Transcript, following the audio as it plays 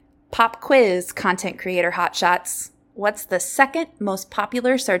Pop quiz, content creator hotshots. What's the second most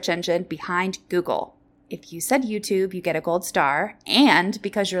popular search engine behind Google? If you said YouTube, you get a gold star. And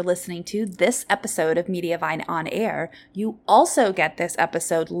because you're listening to this episode of Mediavine On Air, you also get this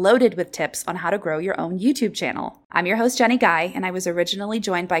episode loaded with tips on how to grow your own YouTube channel. I'm your host, Jenny Guy, and I was originally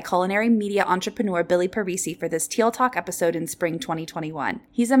joined by culinary media entrepreneur Billy Parisi for this Teal Talk episode in spring 2021.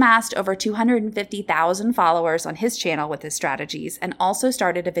 He's amassed over 250,000 followers on his channel with his strategies and also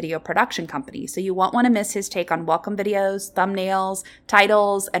started a video production company, so you won't want to miss his take on welcome videos, thumbnails,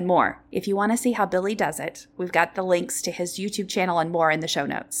 titles, and more. If you want to see how Billy does it, we've got the links to his YouTube channel and more in the show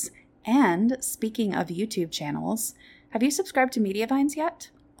notes. And speaking of YouTube channels, have you subscribed to Mediavines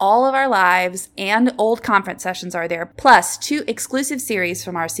yet? All of our lives and old conference sessions are there, plus 2 exclusive series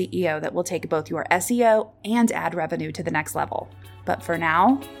from our CEO that will take both your SEO and ad revenue to the next level. But for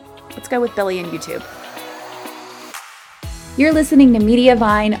now, let's go with Billy and YouTube. You're listening to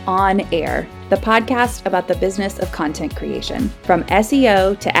Mediavine On Air, the podcast about the business of content creation, from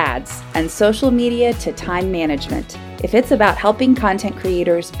SEO to ads and social media to time management. If it's about helping content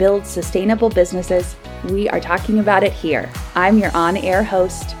creators build sustainable businesses, we are talking about it here. I'm your on-air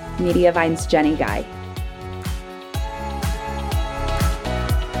host, Mediavine's Jenny Guy.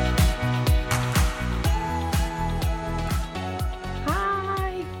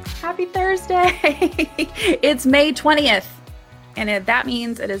 Hi, happy Thursday. It's May 20th, and that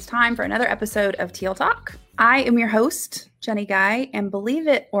means it is time for another episode of Teal Talk. I am your host, Jenny Guy, and believe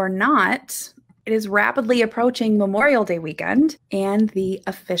it or not, it is rapidly approaching Memorial Day weekend and the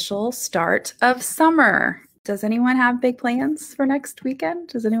official start of summer. Does anyone have big plans for next weekend?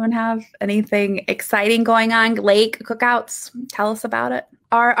 Does anyone have anything exciting going on? Lake cookouts? Tell us about it.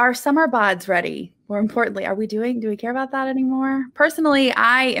 Are our summer bods ready? More importantly, do we care about that anymore? Personally,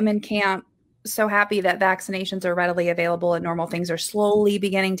 I am in camp so happy that vaccinations are readily available and normal things are slowly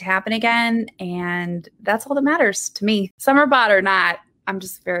beginning to happen again. And that's all that matters to me. Summer bod or not,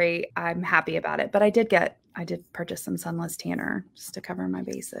 I'm happy about it. But I did purchase some sunless tanner just to cover my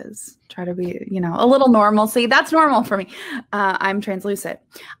bases. Try to be, a little normalcy. That's normal for me. I'm translucent.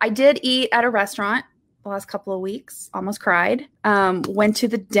 I did eat at a restaurant the last couple of weeks, almost cried. Went to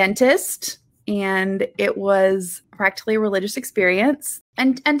the dentist and it was practically a religious experience.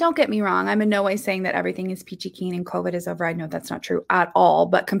 And don't get me wrong, I'm in no way saying that everything is peachy keen and COVID is over. I know that's not true at all.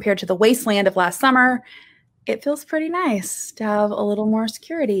 But compared to the wasteland of last summer, it feels pretty nice to have a little more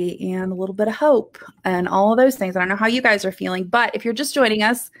security and a little bit of hope and all of those things. I don't know how you guys are feeling, but if you're just joining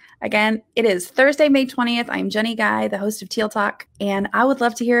us, again, it is Thursday, May 20th. I'm Jenny Guy, the host of Teal Talk, and I would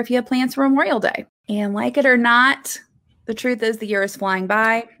love to hear if you have plans for Memorial Day. And like it or not, the truth is the year is flying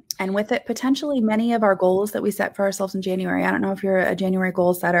by, and with it, potentially many of our goals that we set for ourselves in January. I don't know if you're a January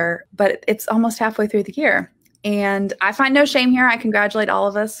goal setter, but it's almost halfway through the year. And I find no shame here. I congratulate all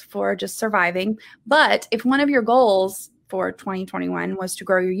of us for just surviving. But if one of your goals for 2021 was to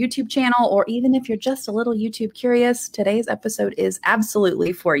grow your YouTube channel, or even if you're just a little YouTube curious, today's episode is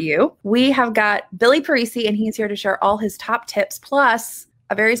absolutely for you. We have got Billy Parisi, and he's here to share all his top tips, plus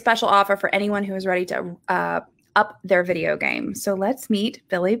a very special offer for anyone who is ready to up their video game. So let's meet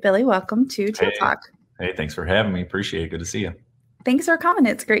Billy. Billy, welcome to Teal Talk. Hey, thanks for having me. Appreciate it. Good to see you. Thanks for coming.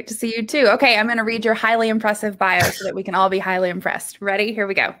 It's great to see you too. Okay, I'm going to read your highly impressive bio so that we can all be highly impressed. Ready? Here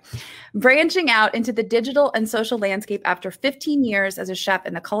we go. Branching out into the digital and social landscape after 15 years as a chef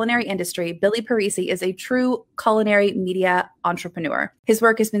in the culinary industry, Billy Parisi is a true culinary media entrepreneur. His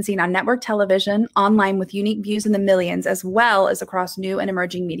work has been seen on network television, online with unique views in the millions, as well as across new and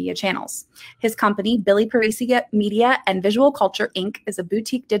emerging media channels. His company, Billy Parisi Media and Visual Culture, Inc., is a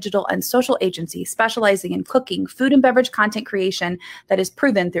boutique digital and social agency specializing in cooking, food and beverage content creation that is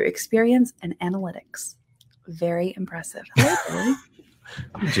proven through experience and analytics. Very impressive. Hello, Billy.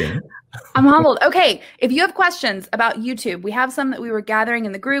 I'm humbled. Okay, if you have questions about YouTube, we have some that we were gathering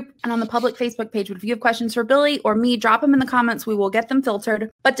in the group and on the public Facebook page. But if you have questions for Billy or me, drop them in the comments. We will get them filtered.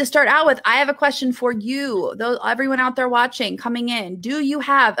 But to start out with, I have a question for you, everyone out there watching, coming in. Do you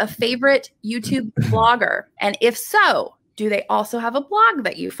have a favorite YouTube blogger? And if so, do they also have a blog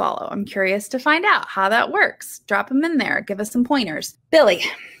that you follow? I'm curious to find out how that works. Drop them in there. Give us some pointers. Billy,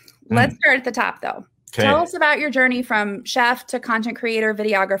 let's start at the top, though. Okay. Tell us about your journey from chef to content creator,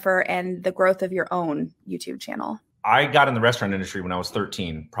 videographer, and the growth of your own YouTube channel. I got in the restaurant industry when I was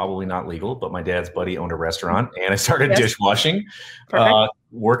 13, probably not legal, but my dad's buddy owned a restaurant and I started dishwashing,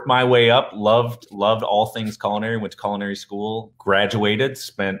 worked my way up, loved all things culinary, went to culinary school, graduated,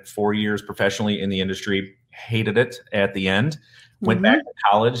 spent 4 years professionally in the industry, hated it at the end. Went back to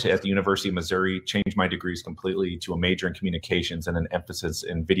college at the University of Missouri, changed my degrees completely to a major in communications and an emphasis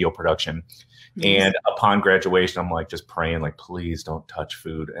in video production. And upon graduation, I'm like just praying, like, please don't touch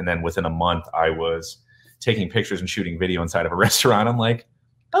food. And then within a month, I was taking pictures and shooting video inside of a restaurant. I'm like,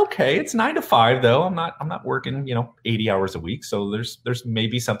 okay, it's 9 to 5 though. I'm not working, 80 hours a week. So there's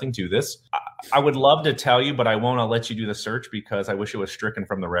maybe something to this. I would love to tell you, but I won't. I'll let you do the search because I wish it was stricken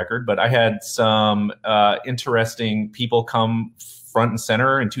from the record. But I had some interesting people come front and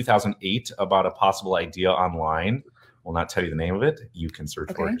center in 2008 about a possible idea online. Will not tell you the name of it. You can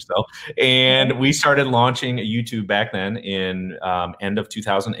search for it yourself. And we started launching a YouTube back then in end of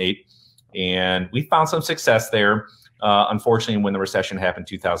 2008. And we found some success there. Unfortunately, when the recession happened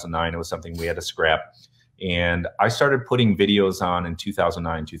in 2009, it was something we had to scrap. And I started putting videos on in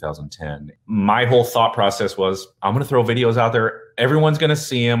 2009, 2010. My whole thought process was, I'm going to throw videos out there. Everyone's going to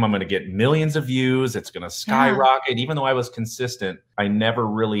see them. I'm going to get millions of views. It's going to skyrocket. Even though I was consistent, I never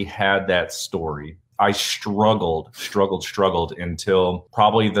really had that story. I struggled until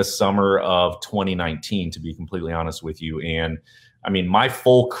probably the summer of 2019, to be completely honest with you. And I mean, my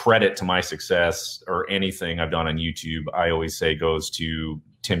full credit to my success or anything I've done on YouTube, I always say goes to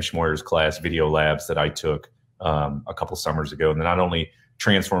Tim Schmoyer's class, Video Labs, that I took a couple summers ago. And not only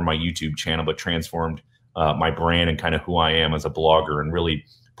transformed my YouTube channel, but transformed my brand and kind of who I am as a blogger and really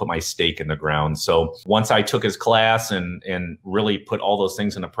put my stake in the ground. So once I took his class and really put all those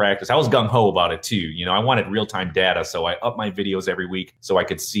things into practice, I was gung-ho about it too. I wanted real-time data. So I upped my videos every week so I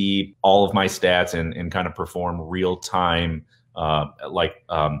could see all of my stats and kind of perform real-time what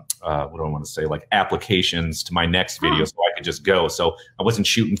do I want to say, like applications to my next video so I could just go. So I wasn't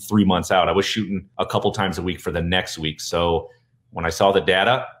shooting 3 months out. I was shooting a couple times a week for the next week. So when I saw the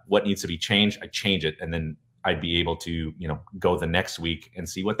data, what needs to be changed, I change it. And then I'd be able to, go the next week and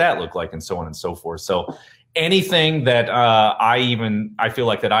see what that looked like and so on and so forth. So anything that I feel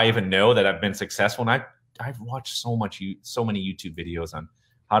like that I even know that I've been successful. And I've watched so many YouTube videos on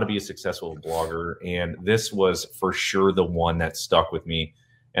how to be a successful blogger. And this was for sure the one that stuck with me.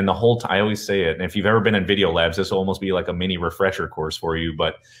 And the whole time, I always say it, and if you've ever been in Video Labs, this will almost be like a mini refresher course for you.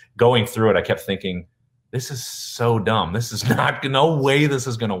 But going through it, I kept thinking, this is so dumb. This is no way this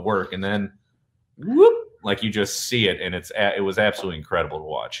is going to work. And then whoop, like you just see it. And it was absolutely incredible to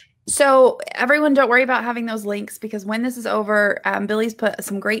watch. So everyone, don't worry about having those links, because when this is over, Billy's put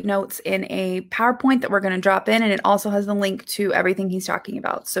some great notes in a PowerPoint that we're going to drop in, and it also has the link to everything he's talking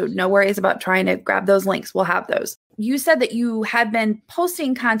about. So no worries about trying to grab those links. We'll have those. You said that you had been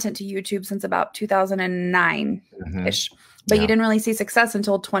posting content to YouTube since about 2009-ish, but you didn't really see success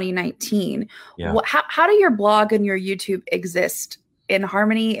until 2019. Yeah. How do your blog and your YouTube exist in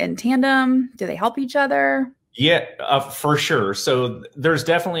harmony, in tandem? Do they help each other? Yeah, for sure. So there's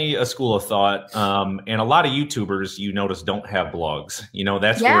definitely a school of thought, and a lot of YouTubers you notice don't have blogs.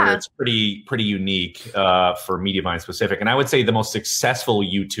 That's where it's pretty unique for Mediavine specific. And I would say the most successful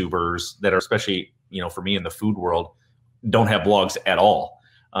YouTubers that are, especially for me in the food world, don't have blogs at all.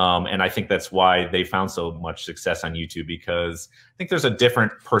 And I think that's why they found so much success on YouTube, because I think there's a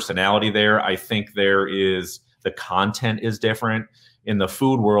different personality there. I think the content is different. In the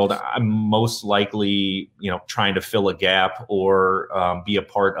food world, I'm most likely, trying to fill a gap or be a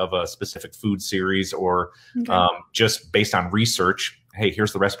part of a specific food series, or just based on research. Hey,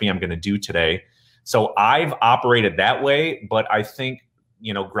 here's the recipe I'm going to do today. So I've operated that way, but I think,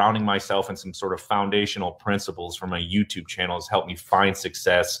 grounding myself in some sort of foundational principles from my YouTube channel has helped me find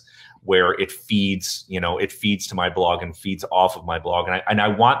success where it feeds, to my blog and feeds off of my blog. And I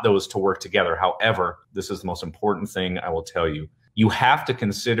want those to work together. However, this is the most important thing I will tell you. You have to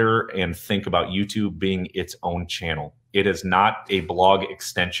consider and think about YouTube being its own channel. It is not a blog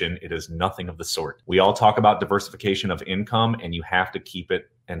extension. It is nothing of the sort. We all talk about diversification of income, and you have to keep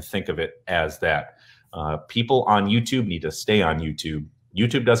it and think of it as that. People on YouTube need to stay on YouTube.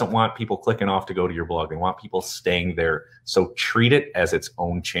 YouTube doesn't want people clicking off to go to your blog. They want people staying there. So treat it as its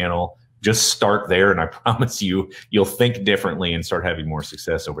own channel. Just start there, and I promise you'll think differently and start having more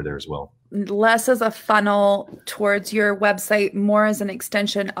success over there as well. Less as a funnel towards your website, more as an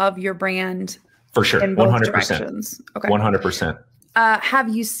extension of your brand. For sure, in both 100%. Directions. Okay, 100%.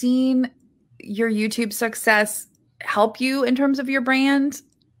 Have you seen your YouTube success help you in terms of your brand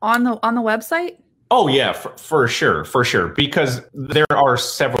on the website? Oh yeah, for sure. Because there are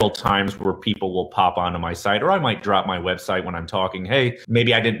several times where people will pop onto my site, or I might drop my website when I'm talking. Hey,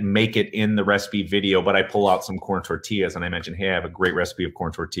 maybe I didn't make it in the recipe video, but I pull out some corn tortillas and I mention, hey, I have a great recipe of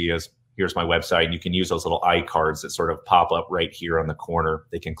corn tortillas. here's my website. And you can use those little iCards that sort of pop up right here on the corner.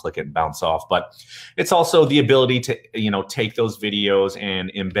 They can click it and bounce off. But it's also the ability to, take those videos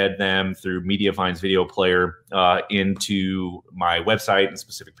and embed them through Mediavine's video player into my website and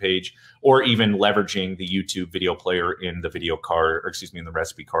specific page, or even leveraging the YouTube video player in the video card, or excuse me, in the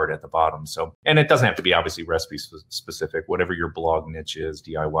recipe card at the bottom. So, and it doesn't have to be obviously recipe specific, whatever your blog niche is,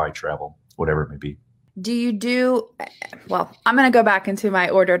 DIY, travel, whatever it may be. Do you do, well, I'm going to go back into my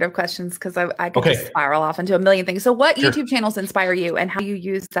ordered of questions because I could just spiral off into a million things. So what YouTube channels inspire you, and how do you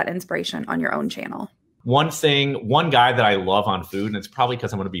use that inspiration on your own channel? One guy that I love on food, and it's probably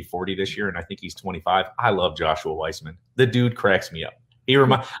because I'm going to be 40 this year and I think he's 25. I love Joshua Weissman. The dude cracks me up.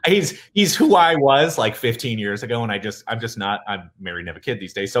 He's who I was like 15 years ago. And I'm married and have a kid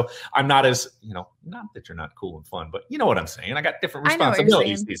these days. So I'm not as, not that you're not cool and fun, but you know what I'm saying? I got different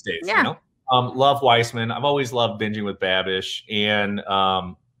responsibilities these days, love Weissman. I've always loved Binging with Babish, and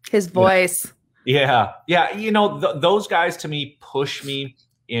his voice. Yeah. Those guys to me push me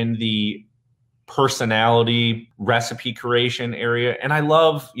in the personality recipe creation area. And I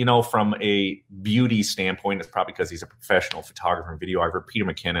love, from a beauty standpoint, it's probably because he's a professional photographer and videographer, Peter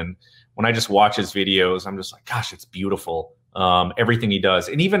McKinnon. When I just watch his videos, I'm just like, gosh, it's beautiful. Everything he does.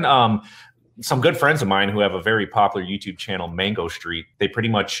 And even some good friends of mine who have a very popular YouTube channel, Mango Street, they pretty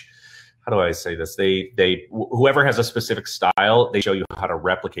much, how do I say this? Whoever has a specific style, they show you how to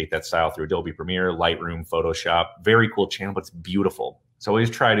replicate that style through Adobe Premiere, Lightroom, Photoshop. Very cool channel, but it's beautiful. So I always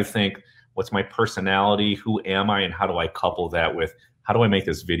try to think, what's my personality? Who am I? And how do I couple that with, how do I make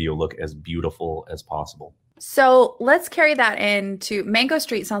this video look as beautiful as possible? So let's carry that into Mango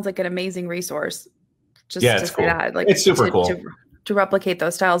Street. Sounds like an amazing resource. It's cool. It's super cool. To replicate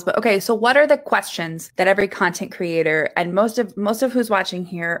those styles. But okay, so what are the questions that every content creator, and most of who's watching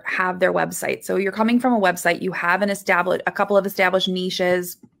here, have their website? So you're coming from a website, you have a couple of established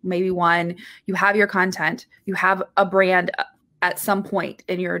niches, maybe one, you have your content, you have a brand at some point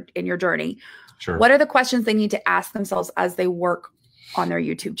in your journey. Sure. What are the questions they need to ask themselves as they work on their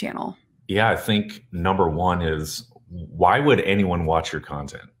YouTube channel? Yeah, I think number one is, why would anyone watch your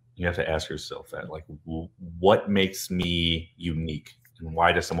content? You have to ask yourself that, like, what makes me unique, and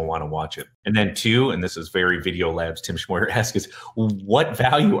why does someone want to watch it? And then two, and this is very Video Labs, Tim Schmoyer asks, is what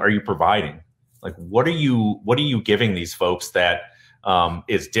value are you providing? Like, what are you giving these folks that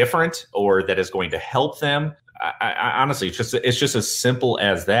is different, or that is going to help them? I honestly, it's just as simple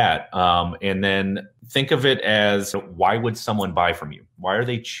as that. And then think of it as, why would someone buy from you? Why are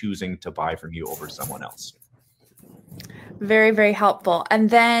they choosing to buy from you over someone else? Very, very helpful. And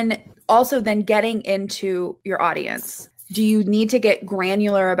then also getting into your audience. Do you need to get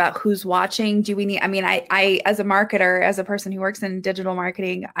granular about who's watching? I as a marketer, as a person who works in digital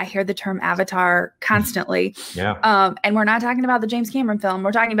marketing, I hear the term avatar constantly. Yeah. And we're not talking about the James Cameron film.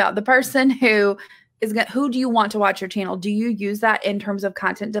 We're talking about the person who do you want to watch your channel? Do you use that in terms of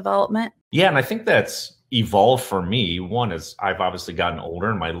content development? Yeah, and I think that's evolved for me. One is, I've obviously gotten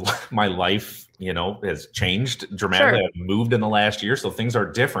older, and my life, has changed dramatically. Sure. I've moved in the last year, so things are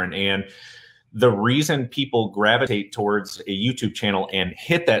different. And the reason people gravitate towards a YouTube channel and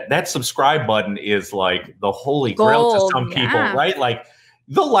hit that subscribe button is like the holy grail to some people, right? Like,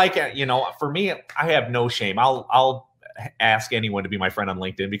 they'll like it. For me, I have no shame. I'll ask anyone to be my friend on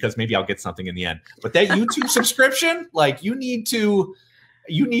LinkedIn, because maybe I'll get something in the end. But that YouTube subscription, like, you need to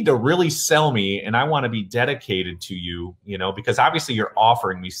really sell me, and I want to be dedicated to you, because obviously you're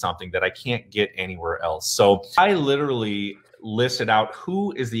offering me something that I can't get anywhere else. So I literally listed out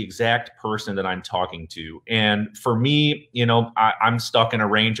who is the exact person that I'm talking to. And for me, I'm stuck in a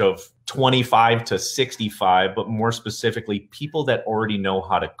range of 25 to 65, but more specifically, people that already know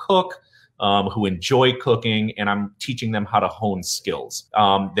how to cook, who enjoy cooking, and I'm teaching them how to hone skills.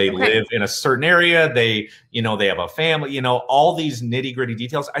 They live in a certain area. They have a family, all these nitty gritty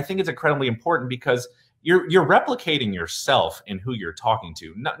details. I think it's incredibly important, because you're replicating yourself in who you're talking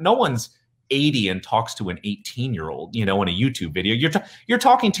to. No one's 80 and talks to an 18-year-old, in a YouTube video. You're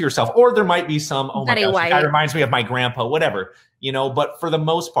talking to yourself, or there might be some, oh my gosh, that reminds me of my grandpa, whatever. But for the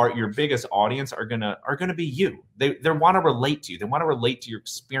most part, your biggest audience are gonna be you. They want to relate to you. They want to relate to your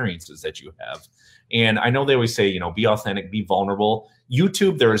experiences that you have. And I know they always say, be authentic, be vulnerable.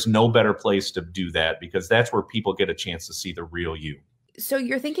 YouTube, there is no better place to do that, because that's where people get a chance to see the real you. So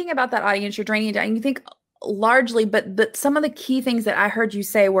you're thinking about that audience, you're draining it down. You think largely, but some of the key things that I heard you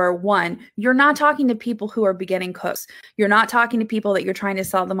say were, one, you're not talking to people who are beginning cooks. You're not talking to people that you're trying to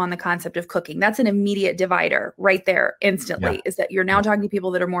sell them on the concept of cooking. That's an immediate divider right there instantly, is that you're now talking to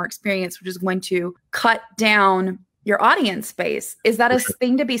people that are more experienced, which is going to cut down your audience space. Is that a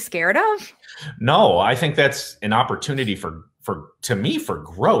thing to be scared of? No, I think that's an opportunity for to me, for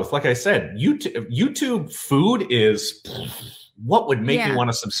growth. Like I said, YouTube food is what would make me want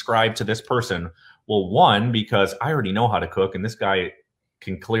to subscribe to this person. Well, one, because I already know how to cook, and this guy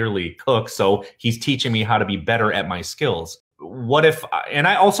can clearly cook, so he's teaching me how to be better at my skills. What if, and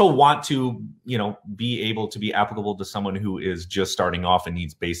I also want to, be able to be applicable to someone who is just starting off and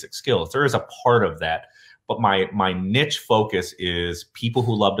needs basic skills. There is a part of that, but my niche focus is people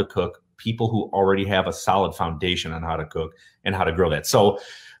who love to cook, people who already have a solid foundation on how to cook and how to grow that. So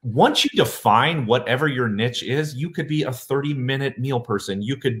once you define whatever your niche is, you could be a 30-minute meal person.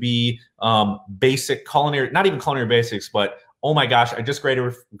 You could be basic culinary, not even culinary basics, but oh my gosh, I just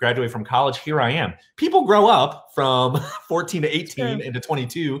graduated from college. Here I am. People grow up from 14 to 18 into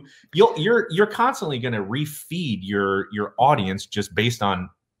 22. You're constantly going to refeed your audience just based on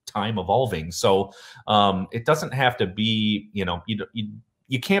time evolving. So it doesn't have to be,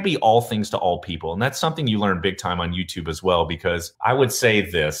 you can't be all things to all people. And that's something you learn big time on YouTube as well, because I would say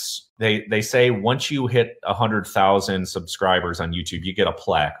this, they say once you hit 100,000 subscribers on YouTube, you get a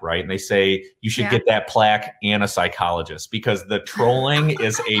plaque, right? And they say you should get that plaque and a psychologist, because the trolling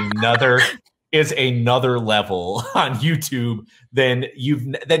is another level on YouTube than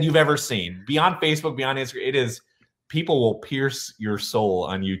you've ever seen. Beyond Facebook, beyond Instagram, it is, people will pierce your soul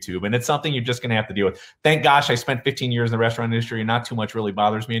on YouTube, and it's something you're just going to have to deal with. Thank gosh I spent 15 years in the restaurant industry, and not too much really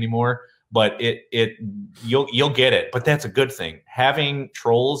bothers me anymore, but you'll get it. But that's a good thing. Having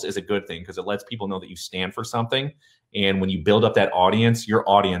trolls is a good thing, because it lets people know that you stand for something. And when you build up that audience, your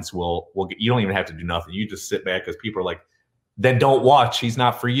audience will get, you don't even have to do nothing. You just sit back, because people are like, then don't watch. He's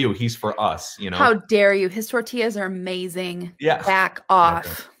not for you. He's for us. How dare you? His tortillas are amazing. Yeah. Back off.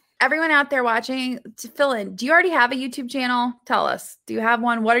 Okay. Everyone out there watching, to fill in, do you already have a YouTube channel? Tell us. Do you have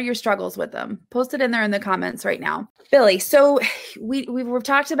one? What are your struggles with them? Post it in there in the comments right now. Billy, so we've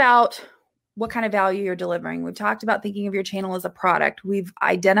talked about what kind of value you're delivering. We've talked about thinking of your channel as a product. We've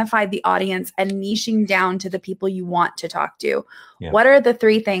identified the audience and niching down to the people you want to talk to. Yeah. What are the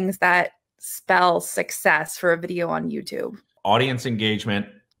 3 things that spell success for a video on YouTube? Audience engagement,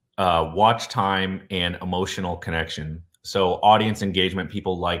 watch time, and emotional connection. So audience engagement,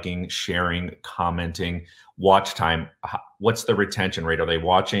 people liking, sharing, commenting. Watch time, what's the retention rate? Are they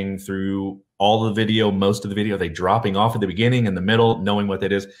watching through all the video, most of the video? Are they dropping off at the beginning, in the middle, knowing what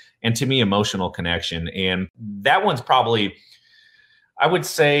that is? And to me, emotional connection. And that one's probably, I would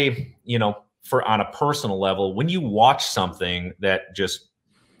say, for on a personal level, when you watch something that just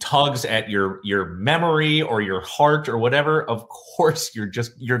tugs at your memory or your heart or whatever, of course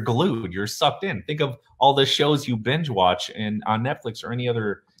you're glued, you're sucked in. Think of all the shows you binge watch and on Netflix or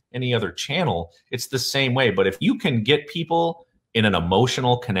any other channel. It's the same way. But if you can get people in an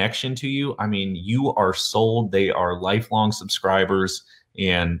emotional connection to you, I mean, you are sold. They are lifelong subscribers.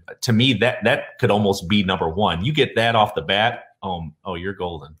 And to me, that could almost be number 1. You get that off the bat, you're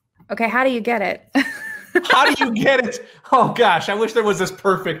golden. Okay, how do you get it? How do you get it? Oh gosh, I wish there was this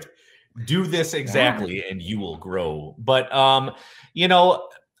perfect, do this exactly and you will grow. But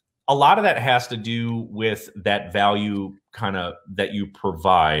a lot of that has to do with that value kind of that you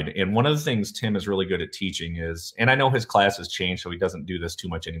provide. And one of the things Tim is really good at teaching is, and I know his class has changed, so he doesn't do this too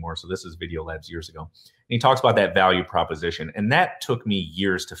much anymore. So this is Video Labs years ago. And he talks about that value proposition. And that took me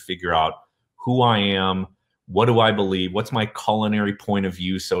years to figure out who I am, what do I believe, what's my culinary point of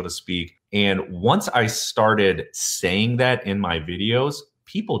view, so to speak. And once I started saying that in my videos,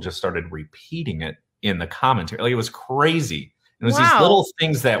 people just started repeating it in the commentary. Like, it was crazy. It was these little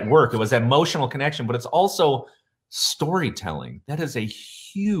things that work. It was emotional connection, but it's also storytelling. That is a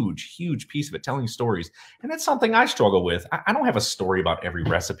huge, huge piece of it, telling stories. And that's something I struggle with. I don't have a story about every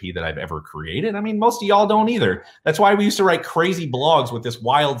recipe that I've ever created. I mean, most of y'all don't either. That's why we used to write crazy blogs with this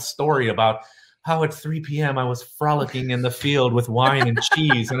wild story about how at 3 p.m. I was frolicking in the field with wine and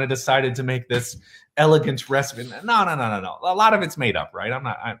cheese, and I decided to make this elegant recipe. No. A lot of it's made up, right? I'm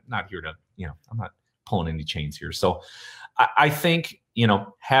not here to, I'm not pulling any chains here. So I think,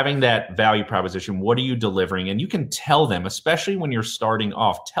 having that value proposition, what are you delivering? And you can tell them, especially when you're starting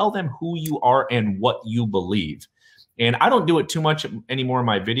off, tell them who you are and what you believe. And I don't do it too much anymore in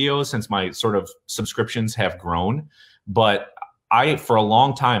my videos since my sort of subscriptions have grown. But for a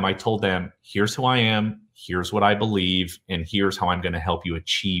long time, I told them, here's who I am, here's what I believe, and here's how I'm going to help you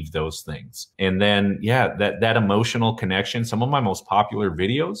achieve those things. And then, that emotional connection. Some of my most popular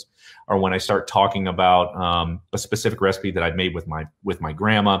videos are when I start talking about a specific recipe that I've made with my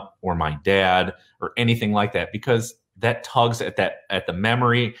grandma or my dad or anything like that, because that tugs at the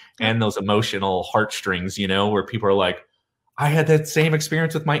memory and those emotional heartstrings, where people are like, I had that same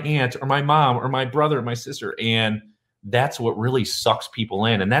experience with my aunt or my mom or my brother or my sister. And that's what really sucks people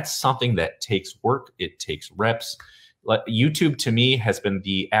in. And that's something that takes work. It takes reps. YouTube to me has been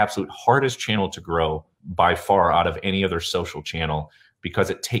the absolute hardest channel to grow by far out of any other social channel, because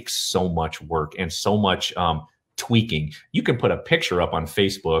it takes so much work and so much tweaking. You can put a picture up on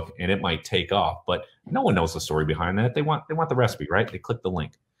Facebook and it might take off, but no one knows the story behind that. They want the recipe, right? They click the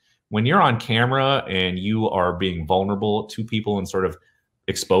link. When you're on camera and you are being vulnerable to people and sort of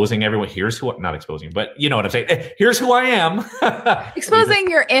exposing everyone, here's who, not exposing, but you know what I'm saying? Here's who I am. Exposing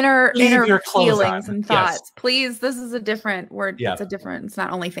your inner feelings on. and thoughts. Yes. Please, this is a different word. Yeah. It's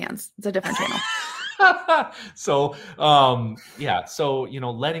not OnlyFans. It's a different channel. So, so,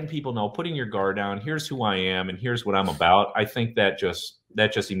 letting people know, putting your guard down, here's who I am and here's what I'm about. I think that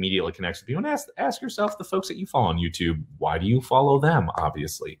just immediately connects with you. And ask yourself, the folks that you follow on YouTube, why do you follow them?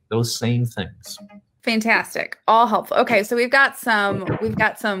 Obviously, those same things. Fantastic. All helpful. Okay. So we've got some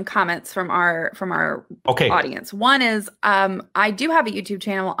comments from our audience. One is, I do have a YouTube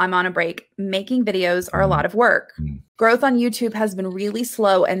channel. I'm on a break. Making videos are a lot of work. Growth on YouTube has been really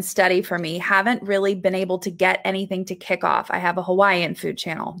slow and steady for me. Haven't really been able to get anything to kick off. I have a Hawaiian food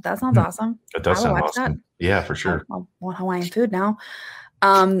channel. That sounds awesome. It does sound awesome. That. Yeah, for sure. I want Hawaiian food now.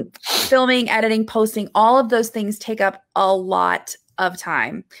 Filming, editing, posting, all of those things take up a lot of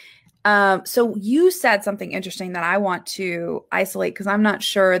time. So you said something interesting that I want to isolate, because I'm not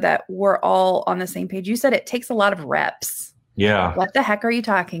sure that we're all on the same page. You said it takes a lot of reps. Yeah. What the heck are you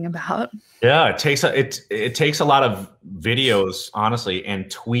talking about? Yeah, it takes a lot of videos, honestly, and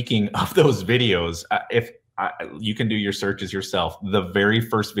tweaking of those videos. You can do your searches yourself. The very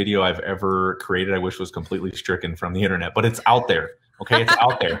first video I've ever created, I wish was completely stricken from the internet, but it's out there. Okay, it's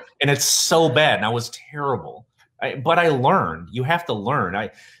out there, and it's so bad, and I was terrible. But I learned. You have to learn.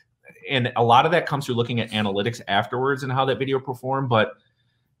 And a lot of that comes through looking at analytics afterwards and how that video performed. But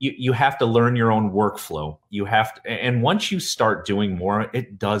you have to learn your own workflow. You have to, and once you start doing more,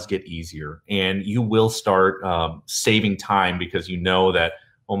 it does get easier, and you will start saving time, because you know that,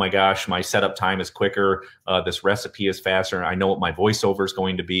 oh my gosh, my setup time is quicker. This recipe is faster. I know what my voiceover is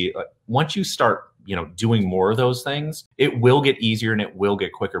going to be. Once you start, doing more of those things, it will get easier and it will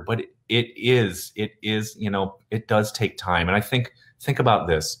get quicker. But it does take time. And I think about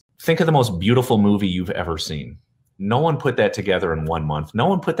this. Think of the most beautiful movie you've ever seen. No one put that together in 1 month. No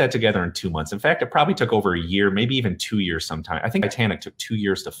one put that together in 2 months. In fact, it probably took over a year, maybe even 2 years sometime. I think Titanic took 2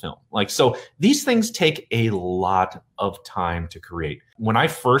 years to film. So these things take a lot of time to create. When I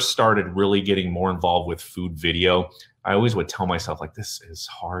first started really getting more involved with food video, I always would tell myself, this is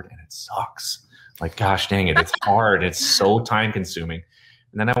hard and it sucks. Gosh dang it, it's hard. It's so time consuming.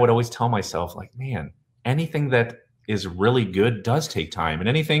 And then I would always tell myself, man, anything that is really good does take time, and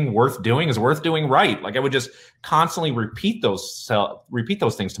anything worth doing is worth doing right. I would just constantly repeat those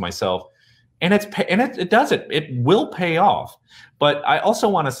things to myself, and it will pay off. But I also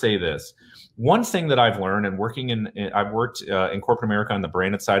want to say this. One thing that I've learned, and I've worked in corporate America on the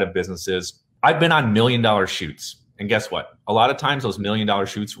branded side of businesses. I've been on $1 million shoots, and guess what? A lot of times those $1 million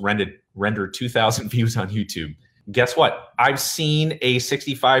shoots render 2,000 views on YouTube. Guess what? I've seen a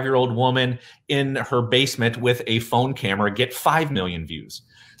 65-year-old woman in her basement with a phone camera get 5 million views.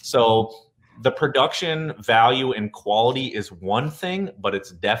 So the production value and quality is one thing, but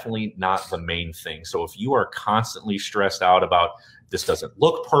it's definitely not the main thing. So if you are constantly stressed out about, this doesn't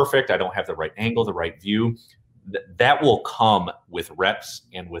look perfect, I don't have the right angle, the right view, that will come with reps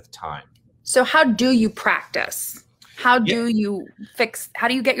and with time. So how do you practice? How do you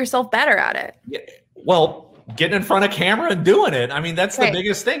get yourself better at it? Yeah. Well, getting in front of camera and doing it. I mean, that's the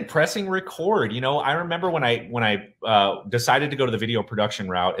biggest thing, pressing record. I remember when I decided to go to the video production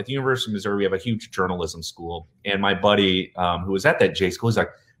route at the University of Missouri, we have a huge journalism school. And my buddy who was at that J school, he's like,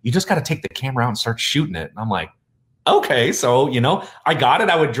 you just got to take the camera out and start shooting it. And I'm like, okay. So, I got it.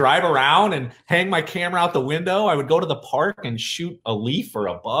 I would drive around and hang my camera out the window. I would go to the park and shoot a leaf or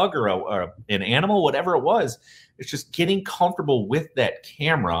a bug or an animal, whatever it was. It's just getting comfortable with that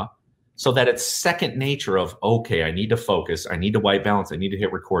camera, so that it's second nature of, okay, I need to focus, I need to white balance, I need to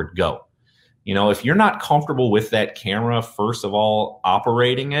hit record, go. If you're not comfortable with that camera, first of all,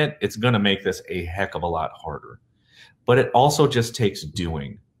 operating it, it's going to make this a heck of a lot harder. But it also just takes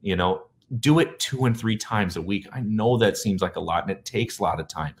doing, do it 2 and 3 times a week. I know that seems like a lot and it takes a lot of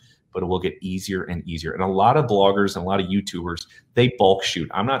time, but it will get easier and easier. And a lot of bloggers and a lot of YouTubers, they bulk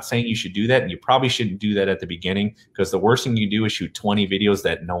shoot. I'm not saying you should do that, and you probably shouldn't do that at the beginning, because the worst thing you do is shoot 20 videos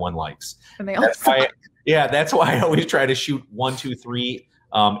that no one likes. And they all that's why I always try to shoot 1, 2, 3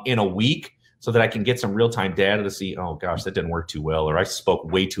 in a week, so that I can get some real-time data to see, oh gosh, that didn't work too well, or I spoke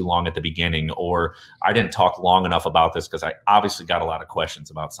way too long at the beginning, or I didn't talk long enough about this because I obviously got a lot of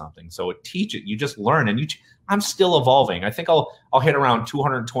questions about something. So you just learn, and I'm still evolving. I think I'll hit around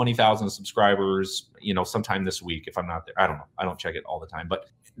 220,000 subscribers, sometime this week if I'm not there. I don't know. I don't check it all the time, but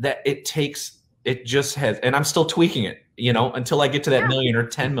it just has, and I'm still tweaking it, until I get to that million or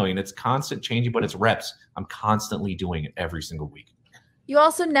 10 million. It's constant changing, but it's reps. I'm constantly doing it every single week. You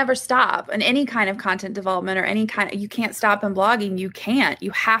also never stop in any kind of content development or you can't stop in blogging. You can't.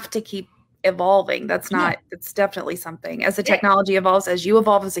 You have to keep evolving. It's definitely something. As the technology evolves, as you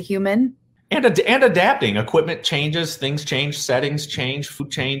evolve as a human. And adapting. Equipment changes, things change, settings change,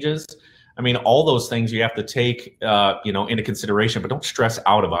 food changes. I mean, all those things you have to take, into consideration, but don't stress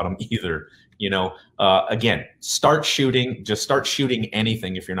out about them either. Again, start shooting. Just start shooting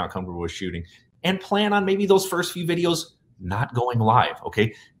anything if you're not comfortable with shooting, and plan on maybe those first few videos not going live.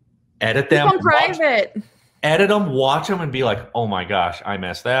 Okay, edit them. Keep them private. Edit them, watch them, and be like, oh my gosh, I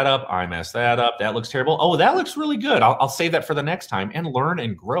messed that up. That looks terrible. Oh, that looks really good. I'll save that for the next time, and learn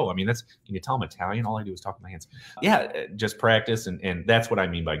and grow. I mean, can you tell I'm Italian? All I do is talk with my hands. Yeah, just practice. And that's what I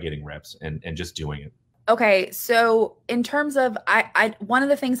mean by getting reps and just doing it. Okay, so in terms of, one of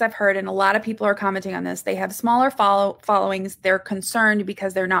the things I've heard, and a lot of people are commenting on this, they have smaller followings. They're concerned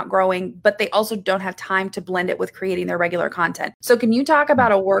because they're not growing, but they also don't have time to blend it with creating their regular content. So can you talk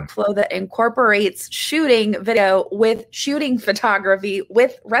about a workflow that incorporates shooting video with shooting photography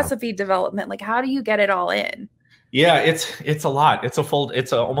with recipe development? Like, how do you get it all in? Yeah, it's a lot. It's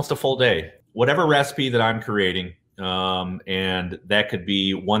almost a full day. Whatever recipe that I'm creating, and that could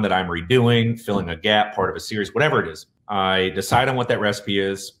be one that I'm redoing, filling a gap, part of a series, whatever it is. I decide on what that recipe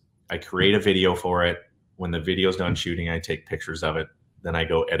is. I create a video for it. When the video's done shooting, I take pictures of it. Then I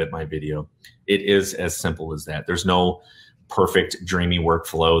go edit my video. It is as simple as that. There's no perfect, dreamy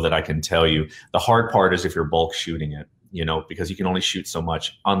workflow that I can tell you. The hard part is if you're bulk shooting it, because you can only shoot so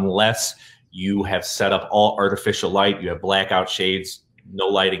much unless you have set up all artificial light. You have blackout shades, no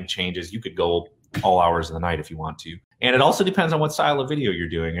lighting changes. You could go all hours of the night if you want to. And it also depends on what style of video you're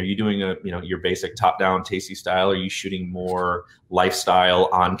doing. Are you doing your basic top-down tasty style? Or are you shooting more lifestyle,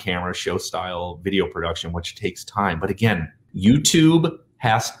 on-camera, show style video production, which takes time? But again, you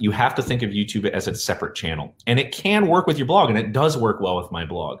have to think of YouTube as a separate channel. And it can work with your blog, and it does work well with my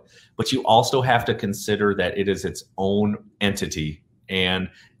blog. But you also have to consider that it is its own entity, and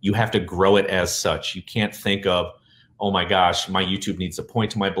you have to grow it as such. You can't think of, oh my gosh, my YouTube needs to point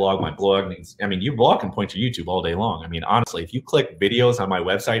to my blog. My blog needs, your blog can point to YouTube all day long. I mean, honestly, if you click videos on my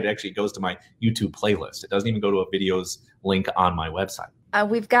website, it actually goes to my YouTube playlist. It doesn't even go to a videos link on my website.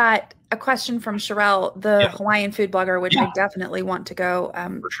 We've got a question from Sherelle, the Hawaiian food blogger, which I definitely want to go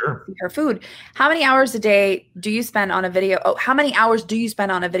for sure. See her food. How many hours a day do you spend on a video? How many hours do you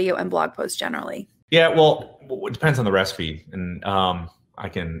spend on a video and blog post generally? Yeah, well, it depends on the recipe. And I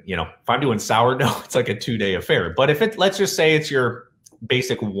can, if I'm doing sourdough, it's like a 2-day affair. But let's just say it's your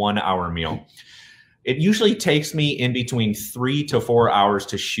basic 1-hour meal. It usually takes me in between 3 to 4 hours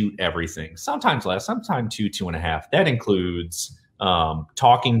to shoot everything. Sometimes less, sometimes 2.5. That includes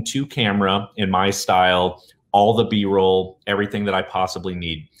talking to camera in my style, all the B-roll, everything that I possibly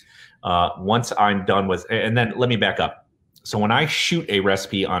need. Once I'm done with, and then let me back up. So when I shoot a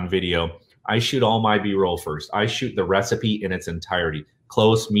recipe on video, I shoot all my B-roll first. I shoot the recipe in its entirety.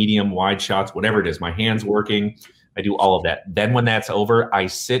 Close, medium, wide shots, whatever it is. My hand's working. I do all of that. Then when that's over, I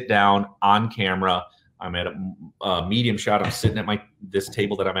sit down on camera. I'm at a medium shot. I'm sitting at this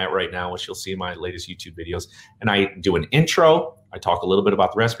table that I'm at right now, which you'll see in my latest YouTube videos. And I do an intro. I talk a little bit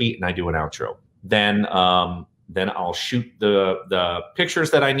about the recipe, and I do an outro. Then I'll shoot the pictures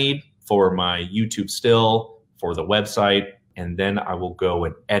that I need for my YouTube still, for the website, and then I will go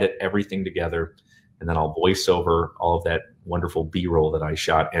and edit everything together. And then I'll voice over all of that wonderful B-roll that I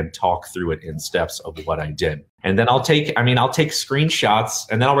shot and talk through it in steps of what I did. And then I'll take screenshots,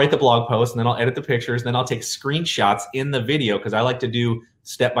 and then I'll write the blog post, and then I'll edit the pictures, and then I'll take screenshots in the video, because I like to do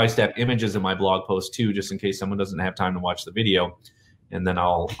step-by-step images in my blog post too, just in case someone doesn't have time to watch the video. And then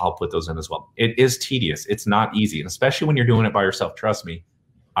I'll put those in as well. It is tedious. It's not easy. And especially when you're doing it by yourself, trust me,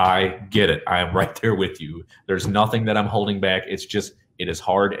 I get it. I am right there with you. There's nothing that I'm holding back. It is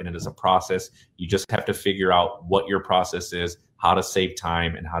hard, and it is a process. You just have to figure out what your process is, how to save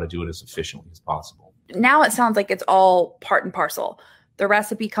time, and how to do it as efficiently as possible. Now it sounds like it's all part and parcel. The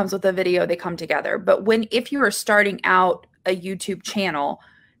recipe comes with the video, they come together. But if you are starting out a YouTube channel,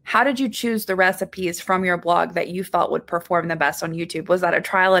 how did you choose the recipes from your blog that you felt would perform the best on YouTube? Was that a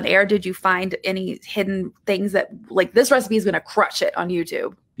trial and error? Did you find any hidden things that, like, this recipe is going to crush it on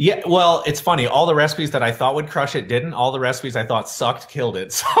YouTube? Yeah, well, it's funny. All the recipes that I thought would crush it didn't. All the recipes I thought sucked killed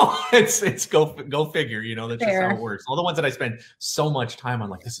it. So it's go figure. That's just how it works. All the ones that I spend so much time on,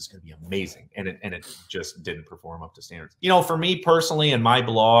 like, this is going to be amazing, and it just didn't perform up to standards. For me personally, in my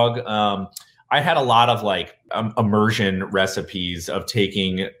blog, I had a lot of like immersion recipes of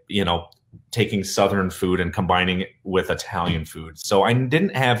taking Southern food and combining it with Italian food. So I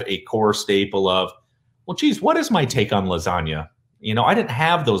didn't have a core staple of, well, geez, what is my take on lasagna? I didn't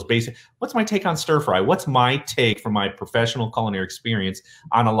have those basic, what's my take on stir fry? What's my take from my professional culinary experience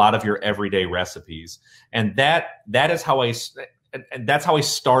on a lot of your everyday recipes? And that is how that's how I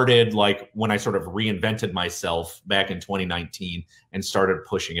started, like when I sort of reinvented myself back in 2019 and started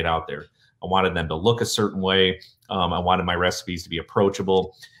pushing it out there. I wanted them to look a certain way. I wanted my recipes to be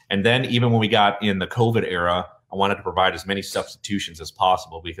approachable. And then even when we got in the COVID era, I wanted to provide as many substitutions as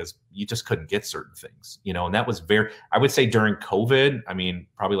possible because you just couldn't get certain things, and that was I would say during COVID, I mean,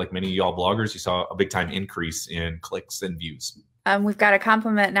 probably like many of y'all bloggers, you saw a big time increase in clicks and views. We've got a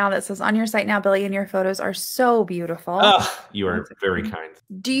compliment now that says, on your site now, Billy, and your photos are so beautiful. Oh, you are very kind.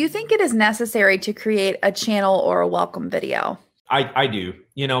 Do you think it is necessary to create a channel or a welcome video? I do.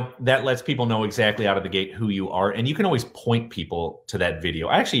 That lets people know exactly out of the gate who you are. And you can always point people to that video.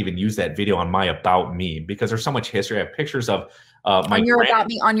 I actually even use that video on my About Me because there's so much history. I have pictures of my About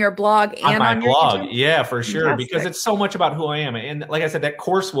Me on your blog and on my blog. YouTube? Yeah, for sure. Fantastic. Because it's so much about who I am. And like I said, that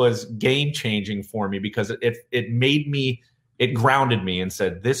course was game changing for me because it grounded me and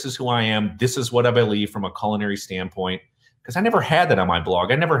said, this is who I am. This is what I believe from a culinary standpoint. Because I never had that on my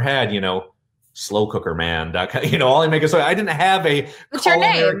blog. I never had, Slow Cooker Man. All I make is I didn't have a. What's your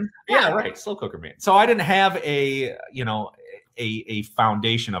name? Yeah, right. Slow Cooker Man. So I didn't have a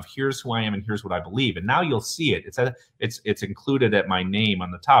foundation of here's who I am and here's what I believe. And now you'll see it. It's included at my name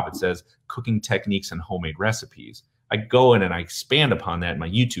on the top. It says cooking techniques and homemade recipes. I go in and I expand upon that in my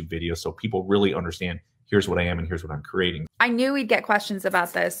YouTube video so people really understand here's what I am and here's what I'm creating. I knew we'd get questions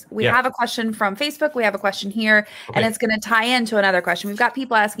about this. We have a question from Facebook. We have a question here, and it's going to tie into another question. We've got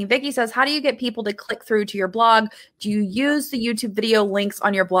people asking. Vicky says, how do you get people to click through to your blog? Do you use the YouTube video links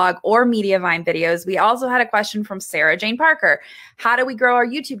on your blog or Mediavine videos? We also had a question from Sarah Jane Parker. How do we grow our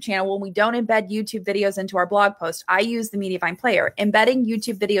YouTube channel when we don't embed YouTube videos into our blog post? I use the Mediavine player. Embedding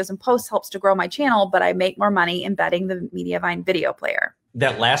YouTube videos and posts helps to grow my channel, but I make more money embedding the Mediavine video player.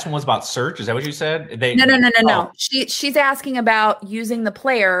 That last one was about search. Is that what you said? No. She's asking about using the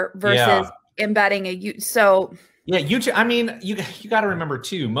player versus embedding YouTube. YouTube. I mean, you got to remember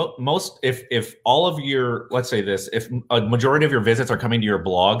too. Most if all of your, let's say this, if a majority of your visits are coming to your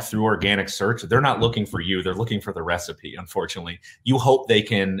blog through organic search, they're not looking for you. They're looking for the recipe. Unfortunately, you hope they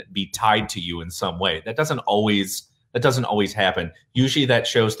can be tied to you in some way. That doesn't always happen. Usually that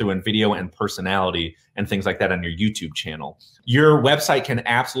shows through in video and personality and things like that on your YouTube channel. Your website can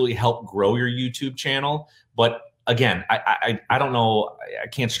absolutely help grow your YouTube channel. But again, I don't know. I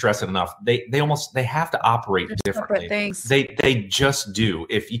can't stress it enough. They have to operate differently. They just do.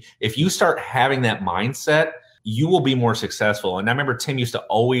 If you start having that mindset, you will be more successful. And I remember Tim used to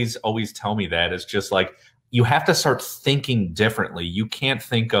always tell me that. It's just like, you have to start thinking differently. You can't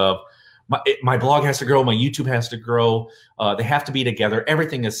think of, my blog has to grow, my YouTube has to grow. They have to be together.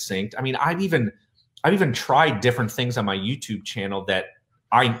 Everything is synced. I mean, I've even tried different things on my YouTube channel that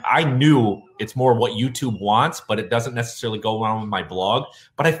I knew it's more what YouTube wants, but it doesn't necessarily go along with my blog.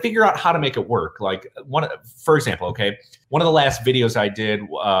 But I figure out how to make it work. Like for example, one of the last videos I did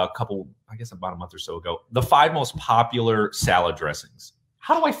about a month or so ago, the 5 most popular salad dressings.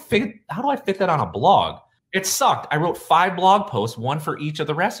 How do I fit that on a blog? It sucked. I wrote 5 blog posts, 1 for each of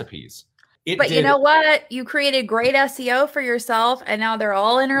the recipes. But you know what? You created great SEO for yourself, and now they're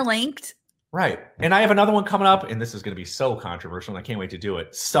all interlinked. Right. And I have another one coming up, and this is going to be so controversial, and I can't wait to do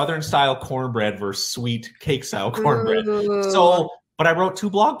it. Southern style cornbread versus sweet cake style cornbread. But I wrote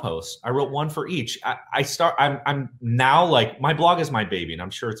 2 blog posts. I wrote 1 for each. I'm now like, my blog is my baby, and I'm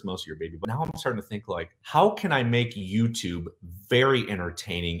sure it's most of your baby, but now I'm starting to think like, how can I make YouTube very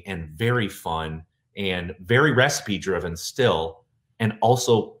entertaining and very fun and very recipe driven still, and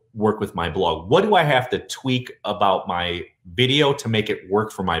also work with my blog? What do I have to tweak about my video to make it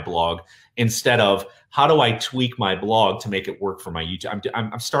work for my blog, instead of how do I tweak my blog to make it work for my YouTube?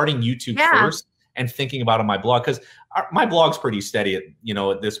 I'm starting YouTube first and thinking about it on my blog, because my blog's pretty steady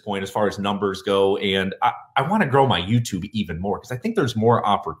at this point as far as numbers go, and I want to grow my YouTube even more because I think there's more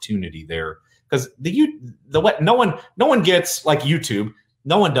opportunity there. Because no one gets like YouTube.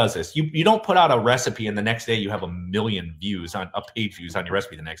 No one does this. You don't put out a recipe and the next day you have 1 million views on page views on your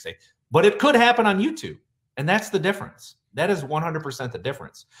recipe the next day. But it could happen on YouTube. And that's the difference. That is 100% the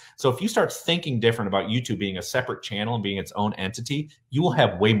difference. So if you start thinking different about YouTube being a separate channel and being its own entity, you will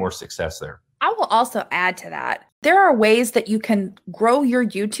have way more success there. I will also add to that. There are ways that you can grow your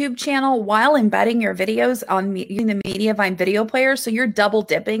YouTube channel while embedding your videos using the Mediavine video player. So you're double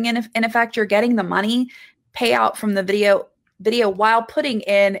dipping. And in effect, you're getting the money payout from the video while putting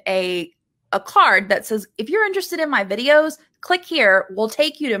in a a card that says, if you're interested in my videos, click here. We'll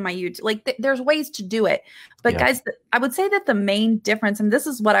take you to my YouTube. Like there's ways to do it. But guys, I would say that the main difference, and this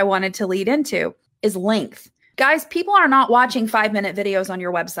is what I wanted to lead into, is length. Guys, people are not watching 5-minute videos on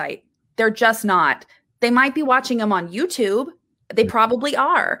your website. They're just not. They might be watching them on YouTube. They probably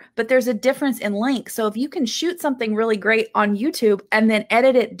are, but there's a difference in length. So if you can shoot something really great on YouTube and then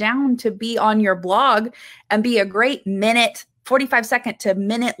edit it down to be on your blog and be a great 45-second to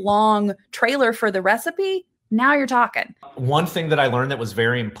minute long trailer for the recipe, now you're talking. One thing that I learned that was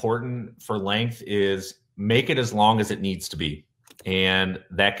very important for length is make it as long as it needs to be. And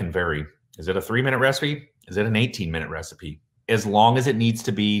that can vary. Is it a 3-minute recipe? Is it an 18-minute recipe? As long as it needs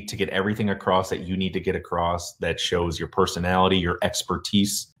to be to get everything across that you need to get across, that shows your personality, your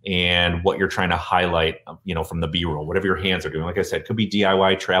expertise, and what you're trying to highlight, from the B-roll, whatever your hands are doing. Like I said, could be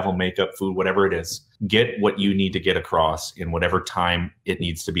DIY, travel, makeup, food, whatever it is. Get what you need to get across in whatever time it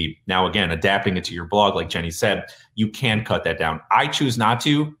needs to be. Now, again, adapting it to your blog, like Jenny said, you can cut that down. I choose not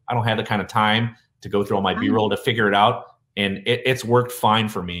to. I don't have the kind of time to go through all my B-roll to figure it out. And it's worked fine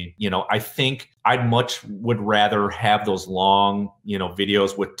for me. I think I'd much would rather have those long,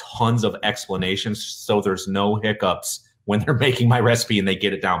 videos with tons of explanations so there's no hiccups when they're making my recipe and they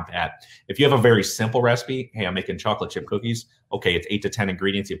get it down pat. If you have a very simple recipe, hey, I'm making chocolate chip cookies. Okay, it's 8 to 10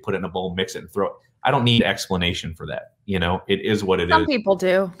 ingredients. You put it in a bowl, mix it, and throw it. I don't need explanation for that. It is what it is. Some people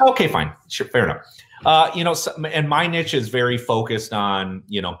do. Okay, fine. Sure, fair enough. And my niche is very focused on,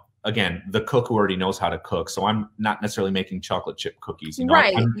 again, the cook who already knows how to cook. So I'm not necessarily making chocolate chip cookies.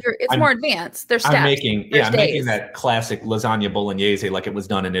 Right. It's more advanced. There's steps. I'm making that classic lasagna bolognese like it was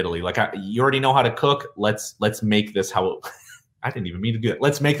done in Italy. Like you already know how to cook. Let's make this how I didn't even mean to do that.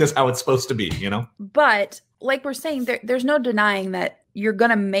 Let's make this how it's supposed to be, But like we're saying, there's no denying that you're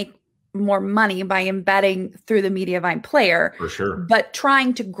going to make more money by embedding through the Mediavine player. For sure. But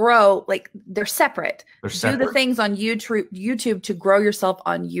trying to grow, like they're separate. Do the things on YouTube to grow yourself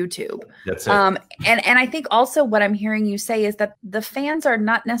on YouTube. That's it. And I think also what I'm hearing you say is that the fans are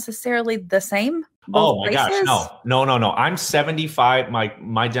not necessarily the same. Oh my gosh, no. I'm 75. My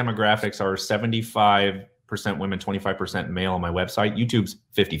demographics are 75% women, 25% male on my website. YouTube's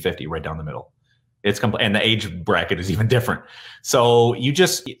 50-50 right down the middle. It's and the age bracket is even different. So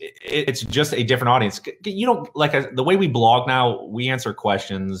it's just a different audience. You don't like the way we blog now. We answer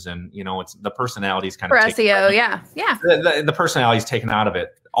questions, and it's the personalities kind of for SEO. Yeah. The personality is taken out of it.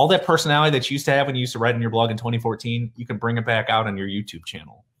 All that personality that you used to have when you used to write in your blog in 2014, you can bring it back out on your YouTube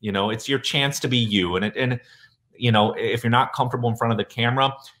channel. It's your chance to be you. And if you're not comfortable in front of the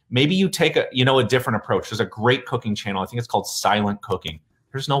camera, maybe you take a different approach. There's a great cooking channel. I think it's called Silent Cooking.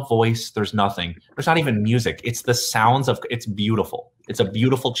 There's no voice. There's nothing. There's not even music. It's the sounds of. It's beautiful. It's a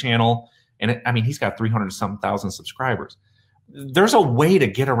beautiful channel, and he's got 300-some thousand subscribers. There's a way to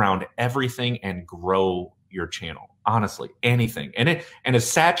get around everything and grow your channel. Honestly, anything. And as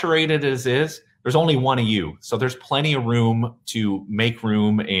saturated as it is, there's only one of you. So there's plenty of room to make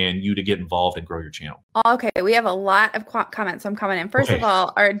room and you to get involved and grow your channel. Okay, we have a lot of comments. I'm coming in. First of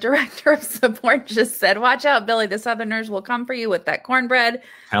all, our director of support just said, watch out, Billy, the Southerners will come for you with that cornbread.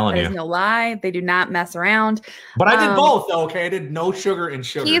 Telling you. There's no lie. They do not mess around. But I did both, though, okay? I did no sugar and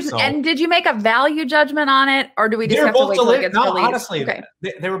sugar. And did you make a value judgment on it? Or do we just have to wait till it gets released? No, honestly, okay.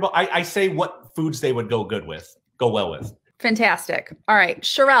 They were both. I say what foods they would go well with. Fantastic. All right.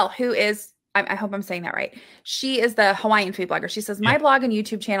 Sherelle, who is, I hope I'm saying that right. She is the Hawaiian food blogger. She says, my blog and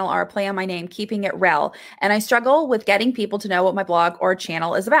YouTube channel are a play on my name, keeping it rel. And I struggle with getting people to know what my blog or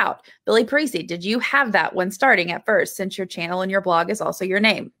channel is about. Billy Parisi, did you have that when starting at first, since your channel and your blog is also your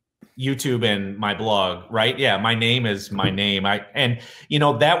name? YouTube and my blog, right? Yeah, my name is my name.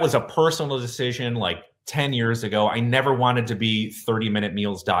 That was a personal decision, like 10 years ago. I never wanted to be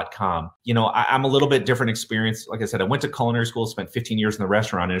 30minutemeals.com. I'm a little bit different experience. Like I said, I went to culinary school, spent 15 years in the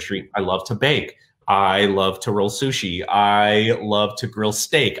restaurant industry. I love to bake. I love to roll sushi. I love to grill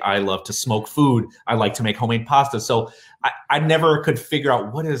steak. I love to smoke food. I like to make homemade pasta. So I never could figure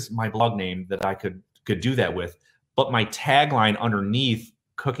out what is my blog name that I could do that with. But my tagline underneath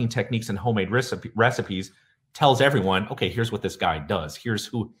cooking techniques and homemade recipes tells everyone, okay, here's what this guy does. Here's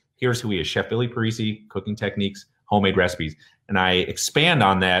who he is, Chef Billy Parisi, cooking techniques, homemade recipes. And I expand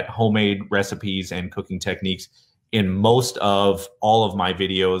on that homemade recipes and cooking techniques in most of all of my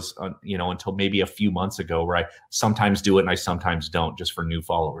videos, until maybe a few months ago, where I sometimes do it and I sometimes don't, just for new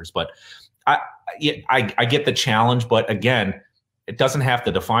followers. But I get the challenge, but again, it doesn't have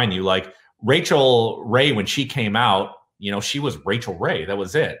to define you. Like Rachel Ray, when she came out, she was Rachel Ray. That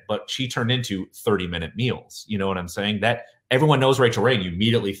was it. But she turned into 30-minute meals. You know what I'm saying? That everyone knows Rachel Ray, and you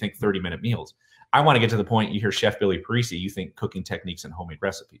immediately think 30-minute meals. I want to get to the point you hear Chef Billy Parisi, you think cooking techniques and homemade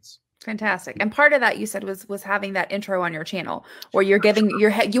recipes. Fantastic. And part of that you said was having that intro on your channel where you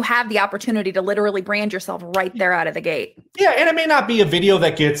have the opportunity to literally brand yourself right there out of the gate. Yeah, and it may not be a video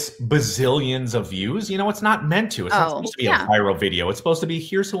that gets bazillions of views. You know, it's not meant to. It's not supposed to be a viral video. It's supposed to be,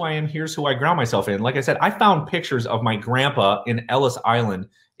 here's who I am, here's who I ground myself in. Like I said, I found pictures of my grandpa in Ellis Island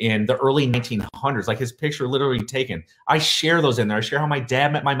in the early 1900s, like his picture literally taken. I share those in there. I share how my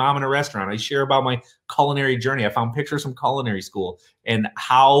dad met my mom in a restaurant. I share about my culinary journey. I found pictures from culinary school and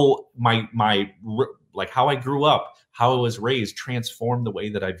how how I grew up, how I was raised, transformed the way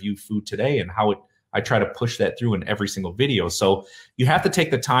that I view food today, and how I try to push that through in every single video. So you have to take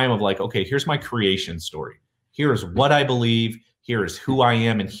the time of like, okay, here's my creation story. Here's what I believe. Here's who I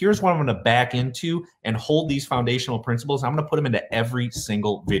am, and here's what I'm going to back into and hold these foundational principles. I'm going to put them into every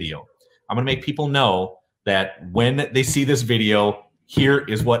single video. I'm going to make people know that when they see this video, here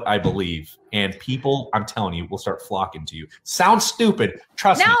is what I believe. And people, I'm telling you, will start flocking to you. Sounds stupid.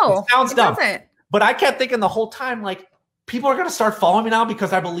 Trust me. It sounds dumb. But I kept thinking the whole time, like, people are going to start following me now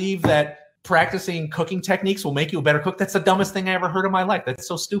because I believe that practicing cooking techniques will make you a better cook. That's the dumbest thing I ever heard in my life. That's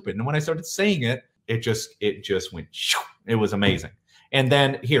so stupid. And when I started saying it, it just went, it was amazing. And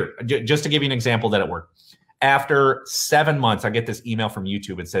then here, just to give you an example that it worked. After 7 months, I get this email from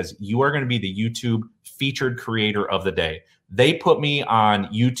YouTube. It says, you are going to be the YouTube featured creator of the day. They put me on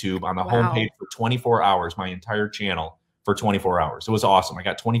YouTube on the homepage for 24 hours, my entire channel for 24 hours. It was awesome. I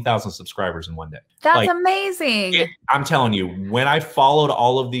got 20,000 subscribers in one day. That's amazing. I'm telling you, when I followed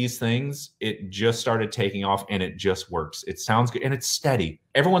all of these things, it just started taking off and it just works. It sounds good and it's steady.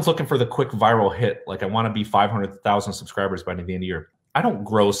 Everyone's looking for the quick viral hit. Like, I want to be 500,000 subscribers by the end of the year. I don't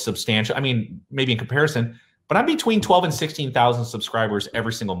grow substantial. I mean, maybe in comparison, but I'm between 12 and 16,000 subscribers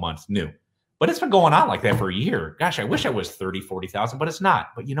every single month new. But it's been going on like that for a year. Gosh, I wish I was 30, 40,000, but it's not.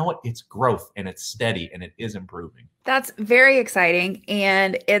 But you know what? It's growth and it's steady and it is improving. That's very exciting.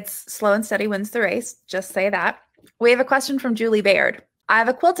 And it's slow and steady wins the race. Just say that. We have a question from Julie Baird. I have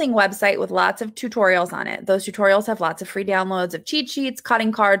a quilting website with lots of tutorials on it. Those tutorials have lots of free downloads of cheat sheets,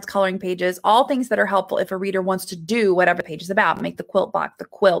 cutting cards, coloring pages, all things that are helpful if a reader wants to do whatever the page is about, make the quilt block, the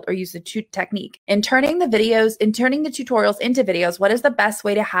quilt, or use the technique. In turning the tutorials into videos, what is the best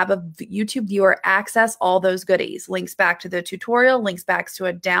way to have a YouTube viewer access all those goodies? Links back to the tutorial, links back to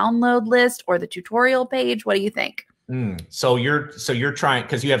a download list or the tutorial page. What do you think? So you're trying,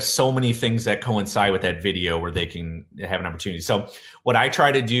 because you have so many things that coincide with that video where they can have an opportunity. So what I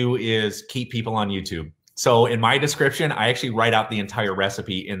try to do is keep people on YouTube. So in my description, I actually write out the entire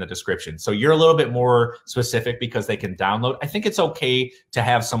recipe in the description. So you're a little bit more specific because they can download. I think it's okay to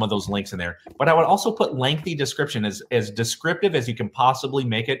have some of those links in there, but I would also put lengthy description as descriptive as you can possibly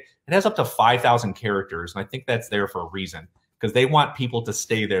make it. It has up to 5,000 characters. And I think that's there for a reason, because they want people to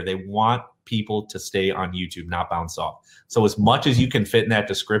stay there. They want people to stay on YouTube, not bounce off. So as much as you can fit in that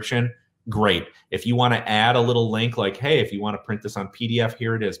description, great. If you want to add a little link like, hey, if you want to print this on PDF,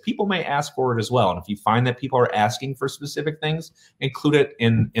 here it is. People may ask for it as well. And if you find that people are asking for specific things, include it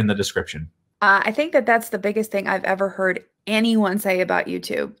in the description. I think that's the biggest thing I've ever heard anyone say about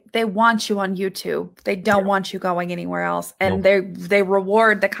YouTube. They want you on YouTube. They don't want you going anywhere else. And they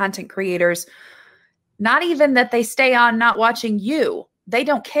reward the content creators. Not even that they stay on not watching you. They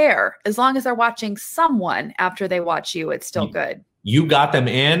don't care. As long as they're watching someone after they watch you, it's still good. You got them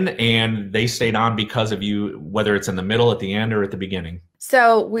in and they stayed on because of you, whether it's in the middle, at the end, or at the beginning.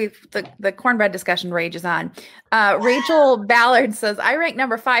 So the cornbread discussion rages on. Rachel Ballard says, I rank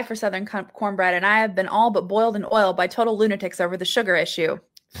number 5 for Southern cornbread, and I have been all but boiled in oil by total lunatics over the sugar issue.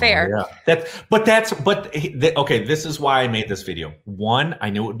 Fair. Oh, yeah. Okay, this is why I made this video. One, I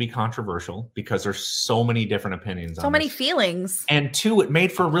knew it would be controversial because there's so many different opinions. So many feelings. And two, it made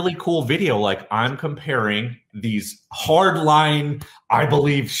for a really cool video. Like, I'm comparing these hard line, I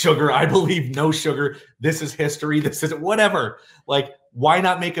believe sugar, I believe no sugar. This is history. This is whatever. Like, why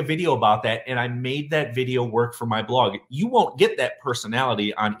not make a video about that? And I made that video work for my blog. You won't get that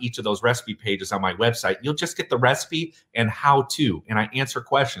personality on each of those recipe pages on my website. You'll just get the recipe and how to, and I answer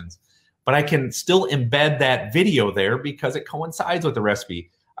questions. But I can still embed that video there because it coincides with the recipe.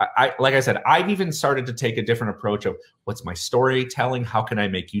 Like I said, I've even started to take a different approach of what's my storytelling? How can I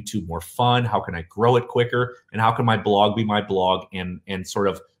make YouTube more fun? How can I grow it quicker? And how can my blog be my blog and sort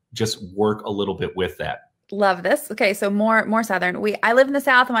of just work a little bit with that? Love this. Okay, so more Southern. I live in the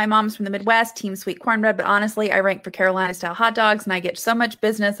South and my mom's from the Midwest, team sweet cornbread, but honestly, I rank for Carolina style hot dogs and I get so much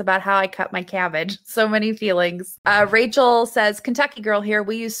business about how I cut my cabbage. So many feelings. Rachel says, Kentucky girl here,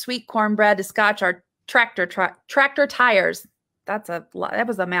 we use sweet cornbread to scotch our tractor tires. That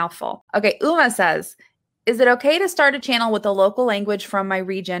was a mouthful. Okay, Uma says, Is it okay to start a channel with a local language from my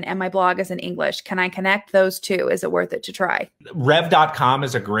region and my blog is in English? Can I connect those two? Is it worth it to try? Rev.com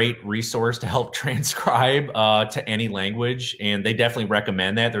is a great resource to help transcribe to any language, and they definitely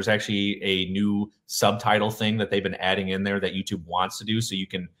recommend that. There's actually a new subtitle thing that they've been adding in there that YouTube wants to do, so you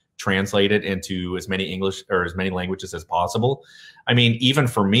can translate it into as many English or as many languages as possible. I mean, even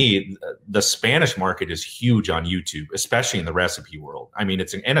for me, the Spanish market is huge on YouTube, especially in the recipe world. I mean,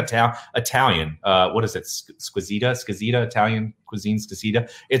 it's an Italian. What is it? Squisita, Italian cuisine, squisita.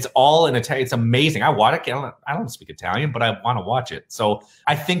 It's all in Italian. It's amazing. I watch it. I don't speak Italian, but I want to watch it. So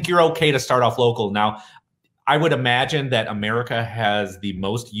I think you're okay to start off local. Now, I would imagine that America has the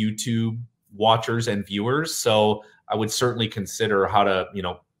most YouTube watchers and viewers. So I would certainly consider how to,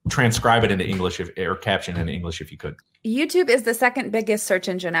 transcribe it into English or caption it into English if you could. YouTube is the second biggest search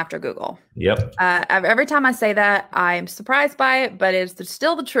engine after Google. Yep. Every time I say that, I'm surprised by it, but it's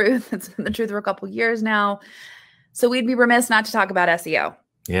still the truth. It's been the truth for a couple of years now. So we'd be remiss not to talk about SEO.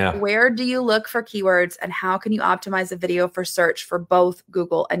 Yeah. Where do you look for keywords and how can you optimize a video for search for both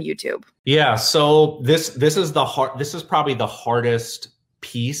Google and YouTube? Yeah. So this is probably the hardest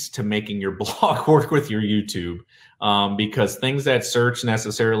piece to making your blog work with your YouTube. Because things that search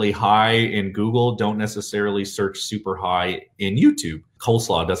necessarily high in Google don't necessarily search super high in YouTube.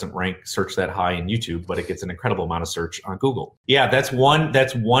 Coleslaw doesn't search that high in YouTube, but it gets an incredible amount of search on Google. Yeah, that's one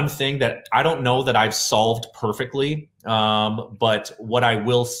thing that I don't know that I've solved perfectly. But what I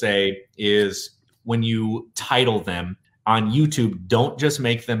will say is when you title them on YouTube, don't just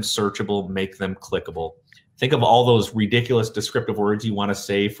make them searchable, make them clickable. Think of all those ridiculous descriptive words you want to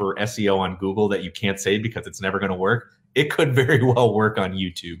say for SEO on Google that you can't say because it's never going to work. It could very well work on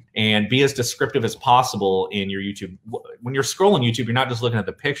YouTube. And be as descriptive as possible in your YouTube. When you're scrolling YouTube, you're not just looking at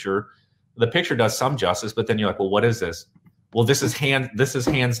the picture. The picture does some justice, but then you're like, well, what is this? Well, this is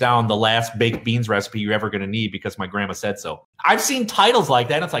hands down the last baked beans recipe you're ever going to need because my grandma said so. I've seen titles like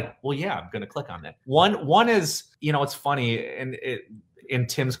that. And it's like, well, yeah, I'm going to click on that. One is, it's funny. And in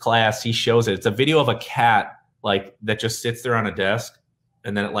Tim's class, he shows it. It's a video of a cat that just sits there on a desk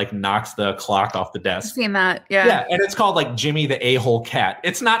and then it knocks the clock off the desk. I've seen that. Yeah. Yeah. And it's called Jimmy the A-hole cat.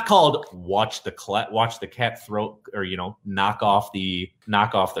 It's not called watch the cat throw or, knock off the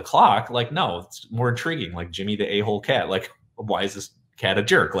clock. No, it's more intriguing. Jimmy the A-hole cat. Why is this cat a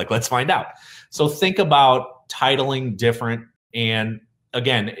jerk? Let's find out. So think about titling different. And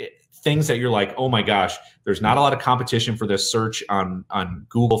again, things that you're like, oh my gosh, there's not a lot of competition for this search on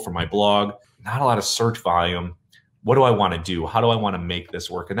Google for my blog, not a lot of search volume. What do I want to do? How do I want to make this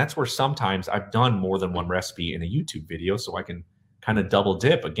work? And that's where sometimes I've done more than one recipe in a YouTube video, so I can kind of double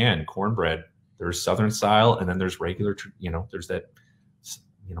dip. Again, cornbread, there's Southern style, and then there's regular, there's that,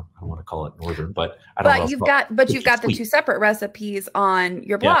 I don't want to call it Northern, but I don't know. You've got the two separate recipes on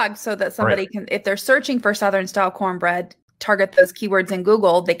your blog so that somebody can, if they're searching for Southern style cornbread, target those keywords in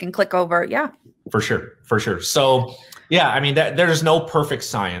Google, they can click over. Yeah. For sure. So yeah, I mean, there's no perfect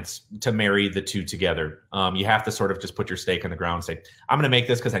science to marry the two together. You have to sort of just put your stake in the ground and say, I'm going to make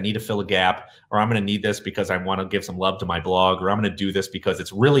this because I need to fill a gap, or I'm going to need this because I want to give some love to my blog, or I'm going to do this because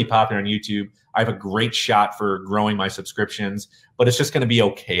it's really popular on YouTube. I have a great shot for growing my subscriptions, but it's just going to be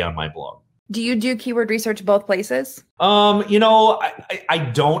okay on my blog. Do you do keyword research both places?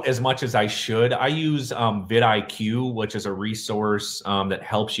 I don't as much as I should. I use vidIQ, which is a resource that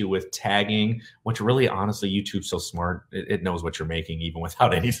helps you with tagging, which really, honestly, YouTube's so smart. It knows what you're making even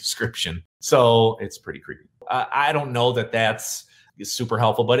without any description. So it's pretty creepy. I don't know that that's super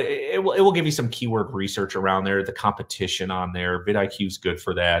helpful, but it will give you some keyword research around there, the competition on there. vidIQ is good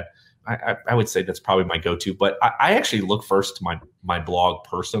for that. I would say that's probably my go-to, but I actually look first to my blog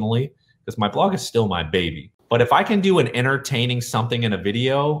personally, because my blog is still my baby. But if I can do an entertaining something in a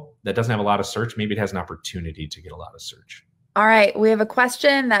video that doesn't have a lot of search, maybe it has an opportunity to get a lot of search. All right. We have a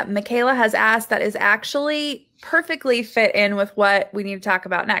question that Michaela has asked that is actually perfectly fit in with what we need to talk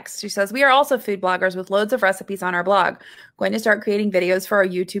about next. She says, we are also food bloggers with loads of recipes on our blog. Going to start creating videos for our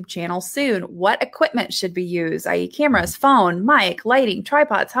YouTube channel soon. What equipment should we use? I.e. cameras, phone, mic, lighting,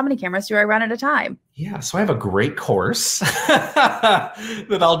 tripods. How many cameras do I run at a time? Yeah, so I have a great course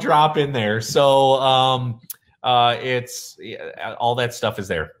that I'll drop in there. So it's all that stuff is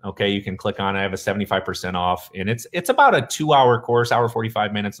there. Okay, you can click on it. I have a 75% off, and it's about a 2-hour course, hour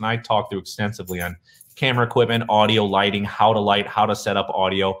 45 minutes, and I talk through extensively on camera equipment, audio, lighting, how to light, how to set up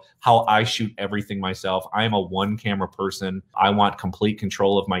audio, how I shoot everything myself. I am a one camera person. I want complete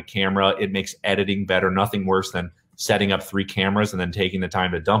control of my camera. It makes editing better. Nothing worse than setting up 3 cameras and then taking the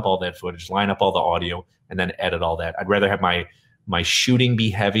time to dump all that footage, line up all the audio, and then edit all that. I'd rather have my shooting be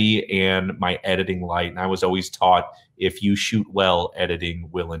heavy and my editing light. And I was always taught, if you shoot well, editing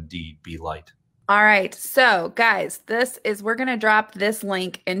will indeed be light. All right. So guys, we're going to drop this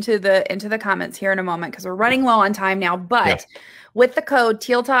link into the comments here in a moment because we're running low on time now, but with the code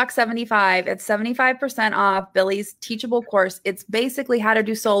Teal Talk 75, it's 75% off Billy's teachable course. It's basically how to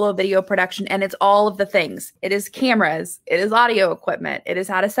do solo video production, and it's all of the things. It is cameras, it is audio equipment, it is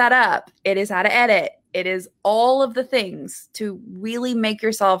how to set up, it is how to edit. It is all of the things to really make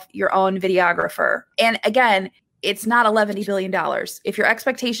yourself your own videographer. And again, it's not $11 billion. If your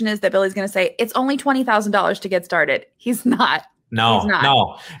expectation is that Billy's going to say it's only $20,000 to get started, he's not.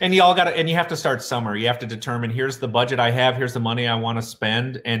 No. And you have to start somewhere. You have to determine, here's the budget I have, here's the money I want to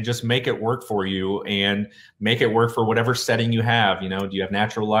spend, and just make it work for you and make it work for whatever setting you have. You know, do you have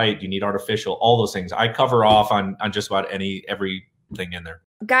natural light? Do you need artificial? All those things. I cover off on just about everything in there.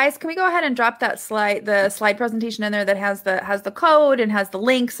 Guys, can we go ahead and drop the slide presentation in there that has the code and has the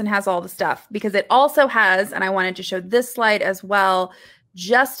links and has all the stuff, because it also has, and I wanted to show this slide as well,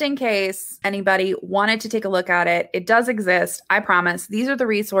 just in case anybody wanted to take a look at it. It does exist. I promise. These are the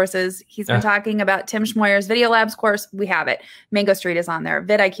resources. He's been talking about Tim Schmoyer's Video Labs course. We have it. Mango Street is on there.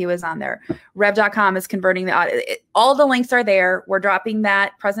 vidIQ is on there. Rev.com is converting the audio. All the links are there. We're dropping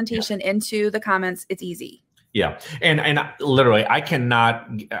that presentation into the comments. It's easy. Yeah. And literally, I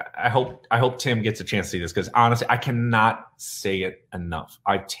hope Tim gets a chance to see this, because honestly, I cannot say it enough.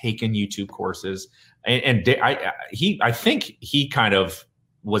 I've taken YouTube courses, and I think he kind of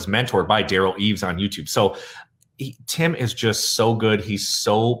was mentored by Daryl Eves on YouTube. So Tim is just so good. He's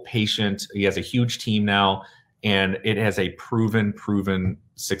so patient. He has a huge team now, and it has a proven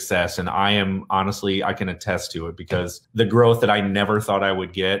success. And I can attest to it, because the growth that I never thought I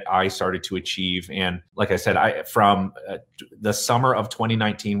would get, I started to achieve. And like I said, from the summer of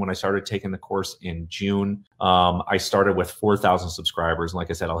 2019, when I started taking the course in June, I started with 4,000 subscribers. And like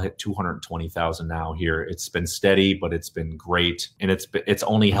I said, I'll hit 220,000 now here. It's been steady, but it's been great. And it's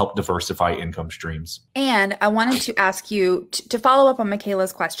only helped diversify income streams. And I wanted to ask you to follow up on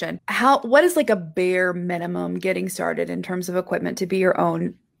Michaela's question. What is like a bare minimum getting started in terms of equipment to be your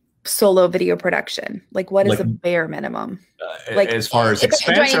own solo video production? Like, what is a bare minimum? Like, as far as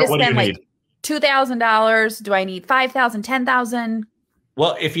expense, or what do you need? $2,000? Do I need $5,000, $10,000?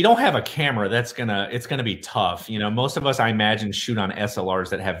 Well, if you don't have a camera, it's gonna be tough. You know, most of us, I imagine, shoot on SLRs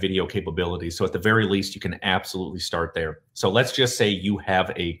that have video capabilities. So at the very least, you can absolutely start there. So let's just say you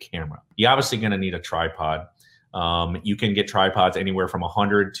have a camera. You're obviously gonna need a tripod. You can get tripods anywhere from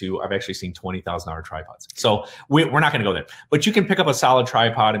 $100 to, I've actually seen $20,000 tripods. So we're not going to go there, but you can pick up a solid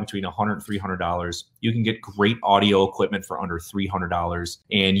tripod in between $100 and $300. You can get great audio equipment for under $300,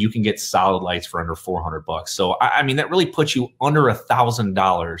 and you can get solid lights for under $400. So I mean, that really puts you under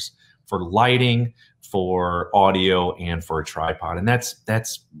 $1,000 for lighting, for audio, and for a tripod. And that's,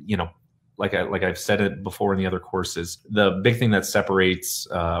 you know, like I've said it before in the other courses, the big thing that separates,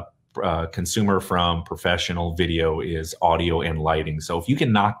 consumer from professional video is audio and lighting. So if you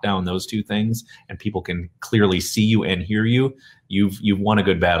can knock down those two things and people can clearly see you and hear you, you've won a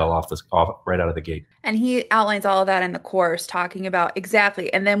good battle off right out of the gate. And he outlines all of that in the course, talking about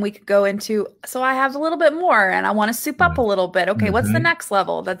exactly. And then we could go into, so I have a little bit more and I want to soup up a little bit. Okay, what's the next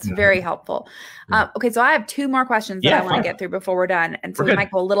level? That's very helpful. Okay, so I have two more questions that I want to get through before we're done. And so we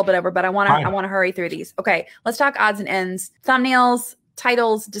might go a little bit over, but I want to hurry through these. Okay, let's talk odds and ends. Thumbnails,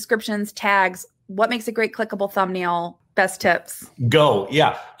 titles, descriptions, tags. What makes a great clickable thumbnail? Best tips. Go.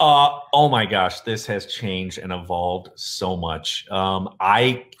 Yeah. Oh my gosh, this has changed and evolved so much.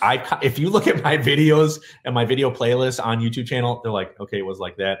 If you look at my videos and my video playlist on YouTube channel, they're like, okay, it was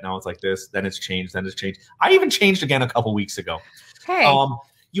like that. Now it's like this. Then it's changed. Then it's changed. I even changed again a couple weeks ago. Hey.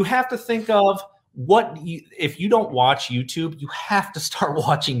 You have to think of if you don't watch YouTube, you have to start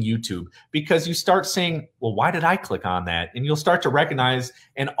watching YouTube, because you start saying, well, why did I click on that? And you'll start to recognize,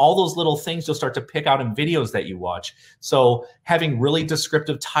 and all those little things you'll start to pick out in videos that you watch. So having really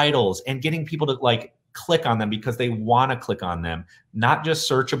descriptive titles and getting people to like click on them because they want to click on them, not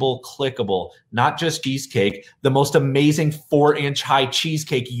just searchable, clickable, not just cheesecake, the most amazing 4-inch high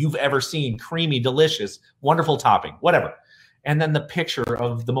cheesecake you've ever seen, creamy, delicious, wonderful topping, whatever. And then the picture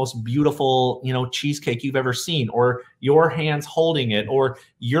of the most beautiful, you know, cheesecake you've ever seen, or your hands holding it, or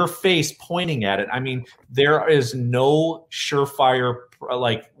your face pointing at it. I mean, there is no surefire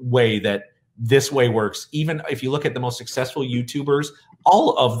like way that this way works. Even if you look at the most successful YouTubers,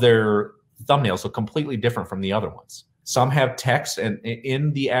 all of their thumbnails look completely different from the other ones. Some have text and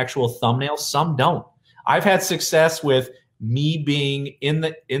in the actual thumbnail, some don't. I've had success with me being in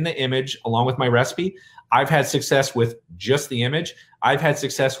the image along with my recipe. I've had success with just the image. I've had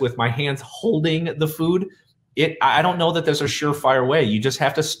success with my hands holding the food. I don't know that there's a surefire way. You just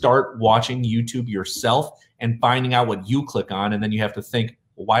have to start watching YouTube yourself and finding out what you click on. And then you have to think,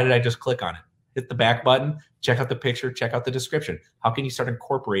 well, why did I just click on it? hit the back button, check out the picture, check out the description. How can you start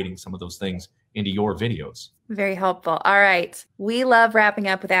incorporating some of those things into your videos? Very helpful. All right. We love wrapping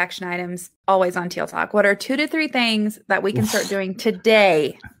up with action items always on Teal Talk. What are 2 to 3 things that we can start doing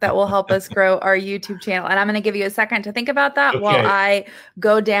today that will help us grow our YouTube channel? And I'm going to give you a second to think about that while I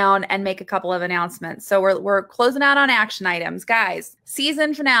go down and make a couple of announcements. So we're closing out on action items. Guys,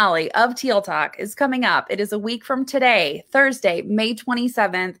 season finale of Teal Talk is coming up. It is a week from today, Thursday, May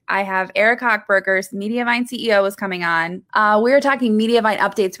 27th. I have Eric Hochberger's Mediavine CEO is coming on. We're talking Mediavine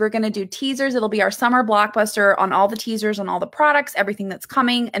updates. We're going to do teasers. It'll be our summer blockbuster on all the teasers, on all the products, everything that's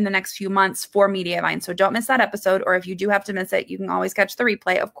coming in the next few months for Mediavine. So don't miss that episode, or if you do have to miss it, you can always catch the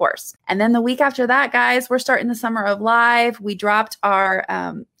replay, of course. And then the week after that, guys, we're starting the summer of live. We dropped our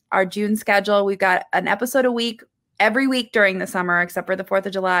June schedule. We've got an episode a week every week during the summer, except for the 4th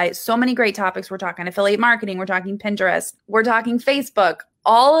of July. So many great topics. We're talking affiliate marketing. We're talking Pinterest. We're talking Facebook.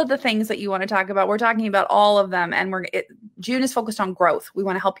 All of the things that you want to talk about, we're talking about all of them. And June is focused on growth. We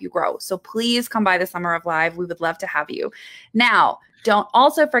want to help you grow. So please come by the Summer of Live. We would love to have you. Now, don't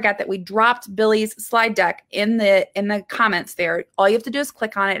also forget that we dropped Billy's slide deck in the comments there. All you have to do is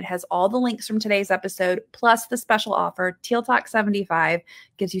click on it. It has all the links from today's episode, plus the special offer. Teal Talk 75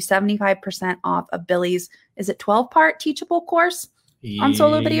 gives you 75% off of Billy's, is it 12-part teachable course on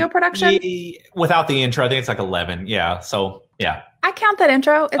solo video production? Without the intro, I think it's like 11. Yeah. So yeah. I count that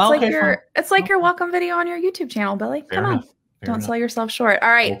intro. It's like your welcome video on your YouTube channel, Billy. Come on. Don't sell yourself short. All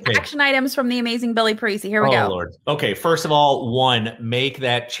right. Okay. Action items from the amazing Billy Parisi. Here we go. Lord. Okay. First of all, 1, make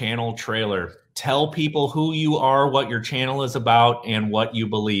that channel trailer. Tell people who you are, what your channel is about, and what you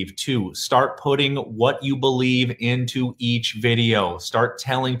believe. 2, start putting what you believe into each video. Start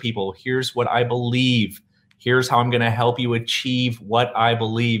telling people, here's what I believe. Here's how I'm going to help you achieve what I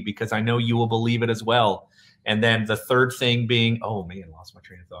believe, because I know you will believe it as well. And then the third thing being, oh man, I lost my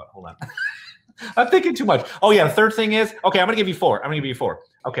train of thought. Hold on. I'm thinking too much. Oh yeah. The third thing is, okay, I'm going to give you 4.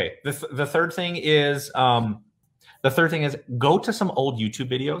 Okay. The third thing is, go to some old YouTube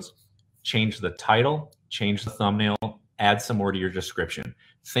videos, change the title, change the thumbnail, add some more to your description.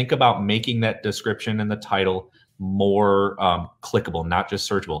 Think about making that description and the title more clickable, not just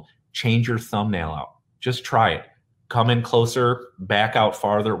searchable. Change your thumbnail out. Just try it. Come in closer, back out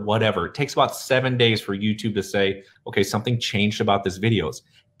farther, whatever. It takes about 7 days for YouTube to say, okay, something changed about this videos.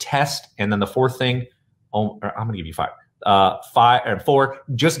 Test. And then the fourth thing, I'm going to give you 5. 5 and 4,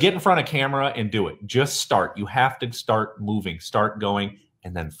 just get in front of camera and do it. Just start. You have to start moving, start going.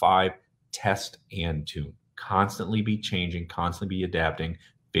 And then 5, test and tune. Constantly be changing, constantly be adapting.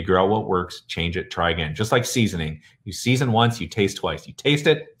 Figure out what works, change it, try again. Just like seasoning. You season once, you taste twice. You taste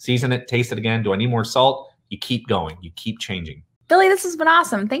it, season it, taste it again. Do I need more salt? You keep going. You keep changing. Billy, this has been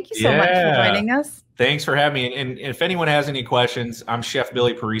awesome. Thank you so much for joining us. Thanks for having me. And if anyone has any questions, I'm Chef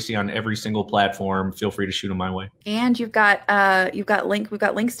Billy Parisi on every single platform. Feel free to shoot them my way. And we've got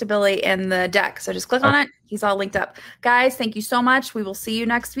links to Billy in the deck. So just click on it. He's all linked up. Guys, thank you so much. We will see you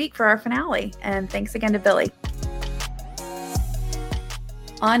next week for our finale. And thanks again to Billy.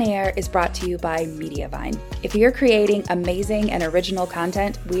 On Air is brought to you by Mediavine. If you're creating amazing and original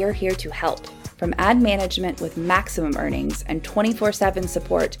content, we are here to help. From ad management with maximum earnings and 24/7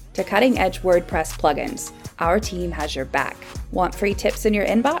 support to cutting-edge WordPress plugins, our team has your back. Want free tips in your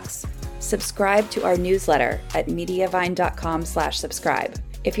inbox? Subscribe to our newsletter at mediavine.com/subscribe.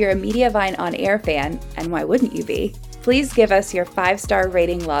 If you're a Mediavine On Air fan, and why wouldn't you be, please give us your 5-star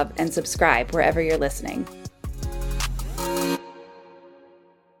rating, love, and subscribe wherever you're listening.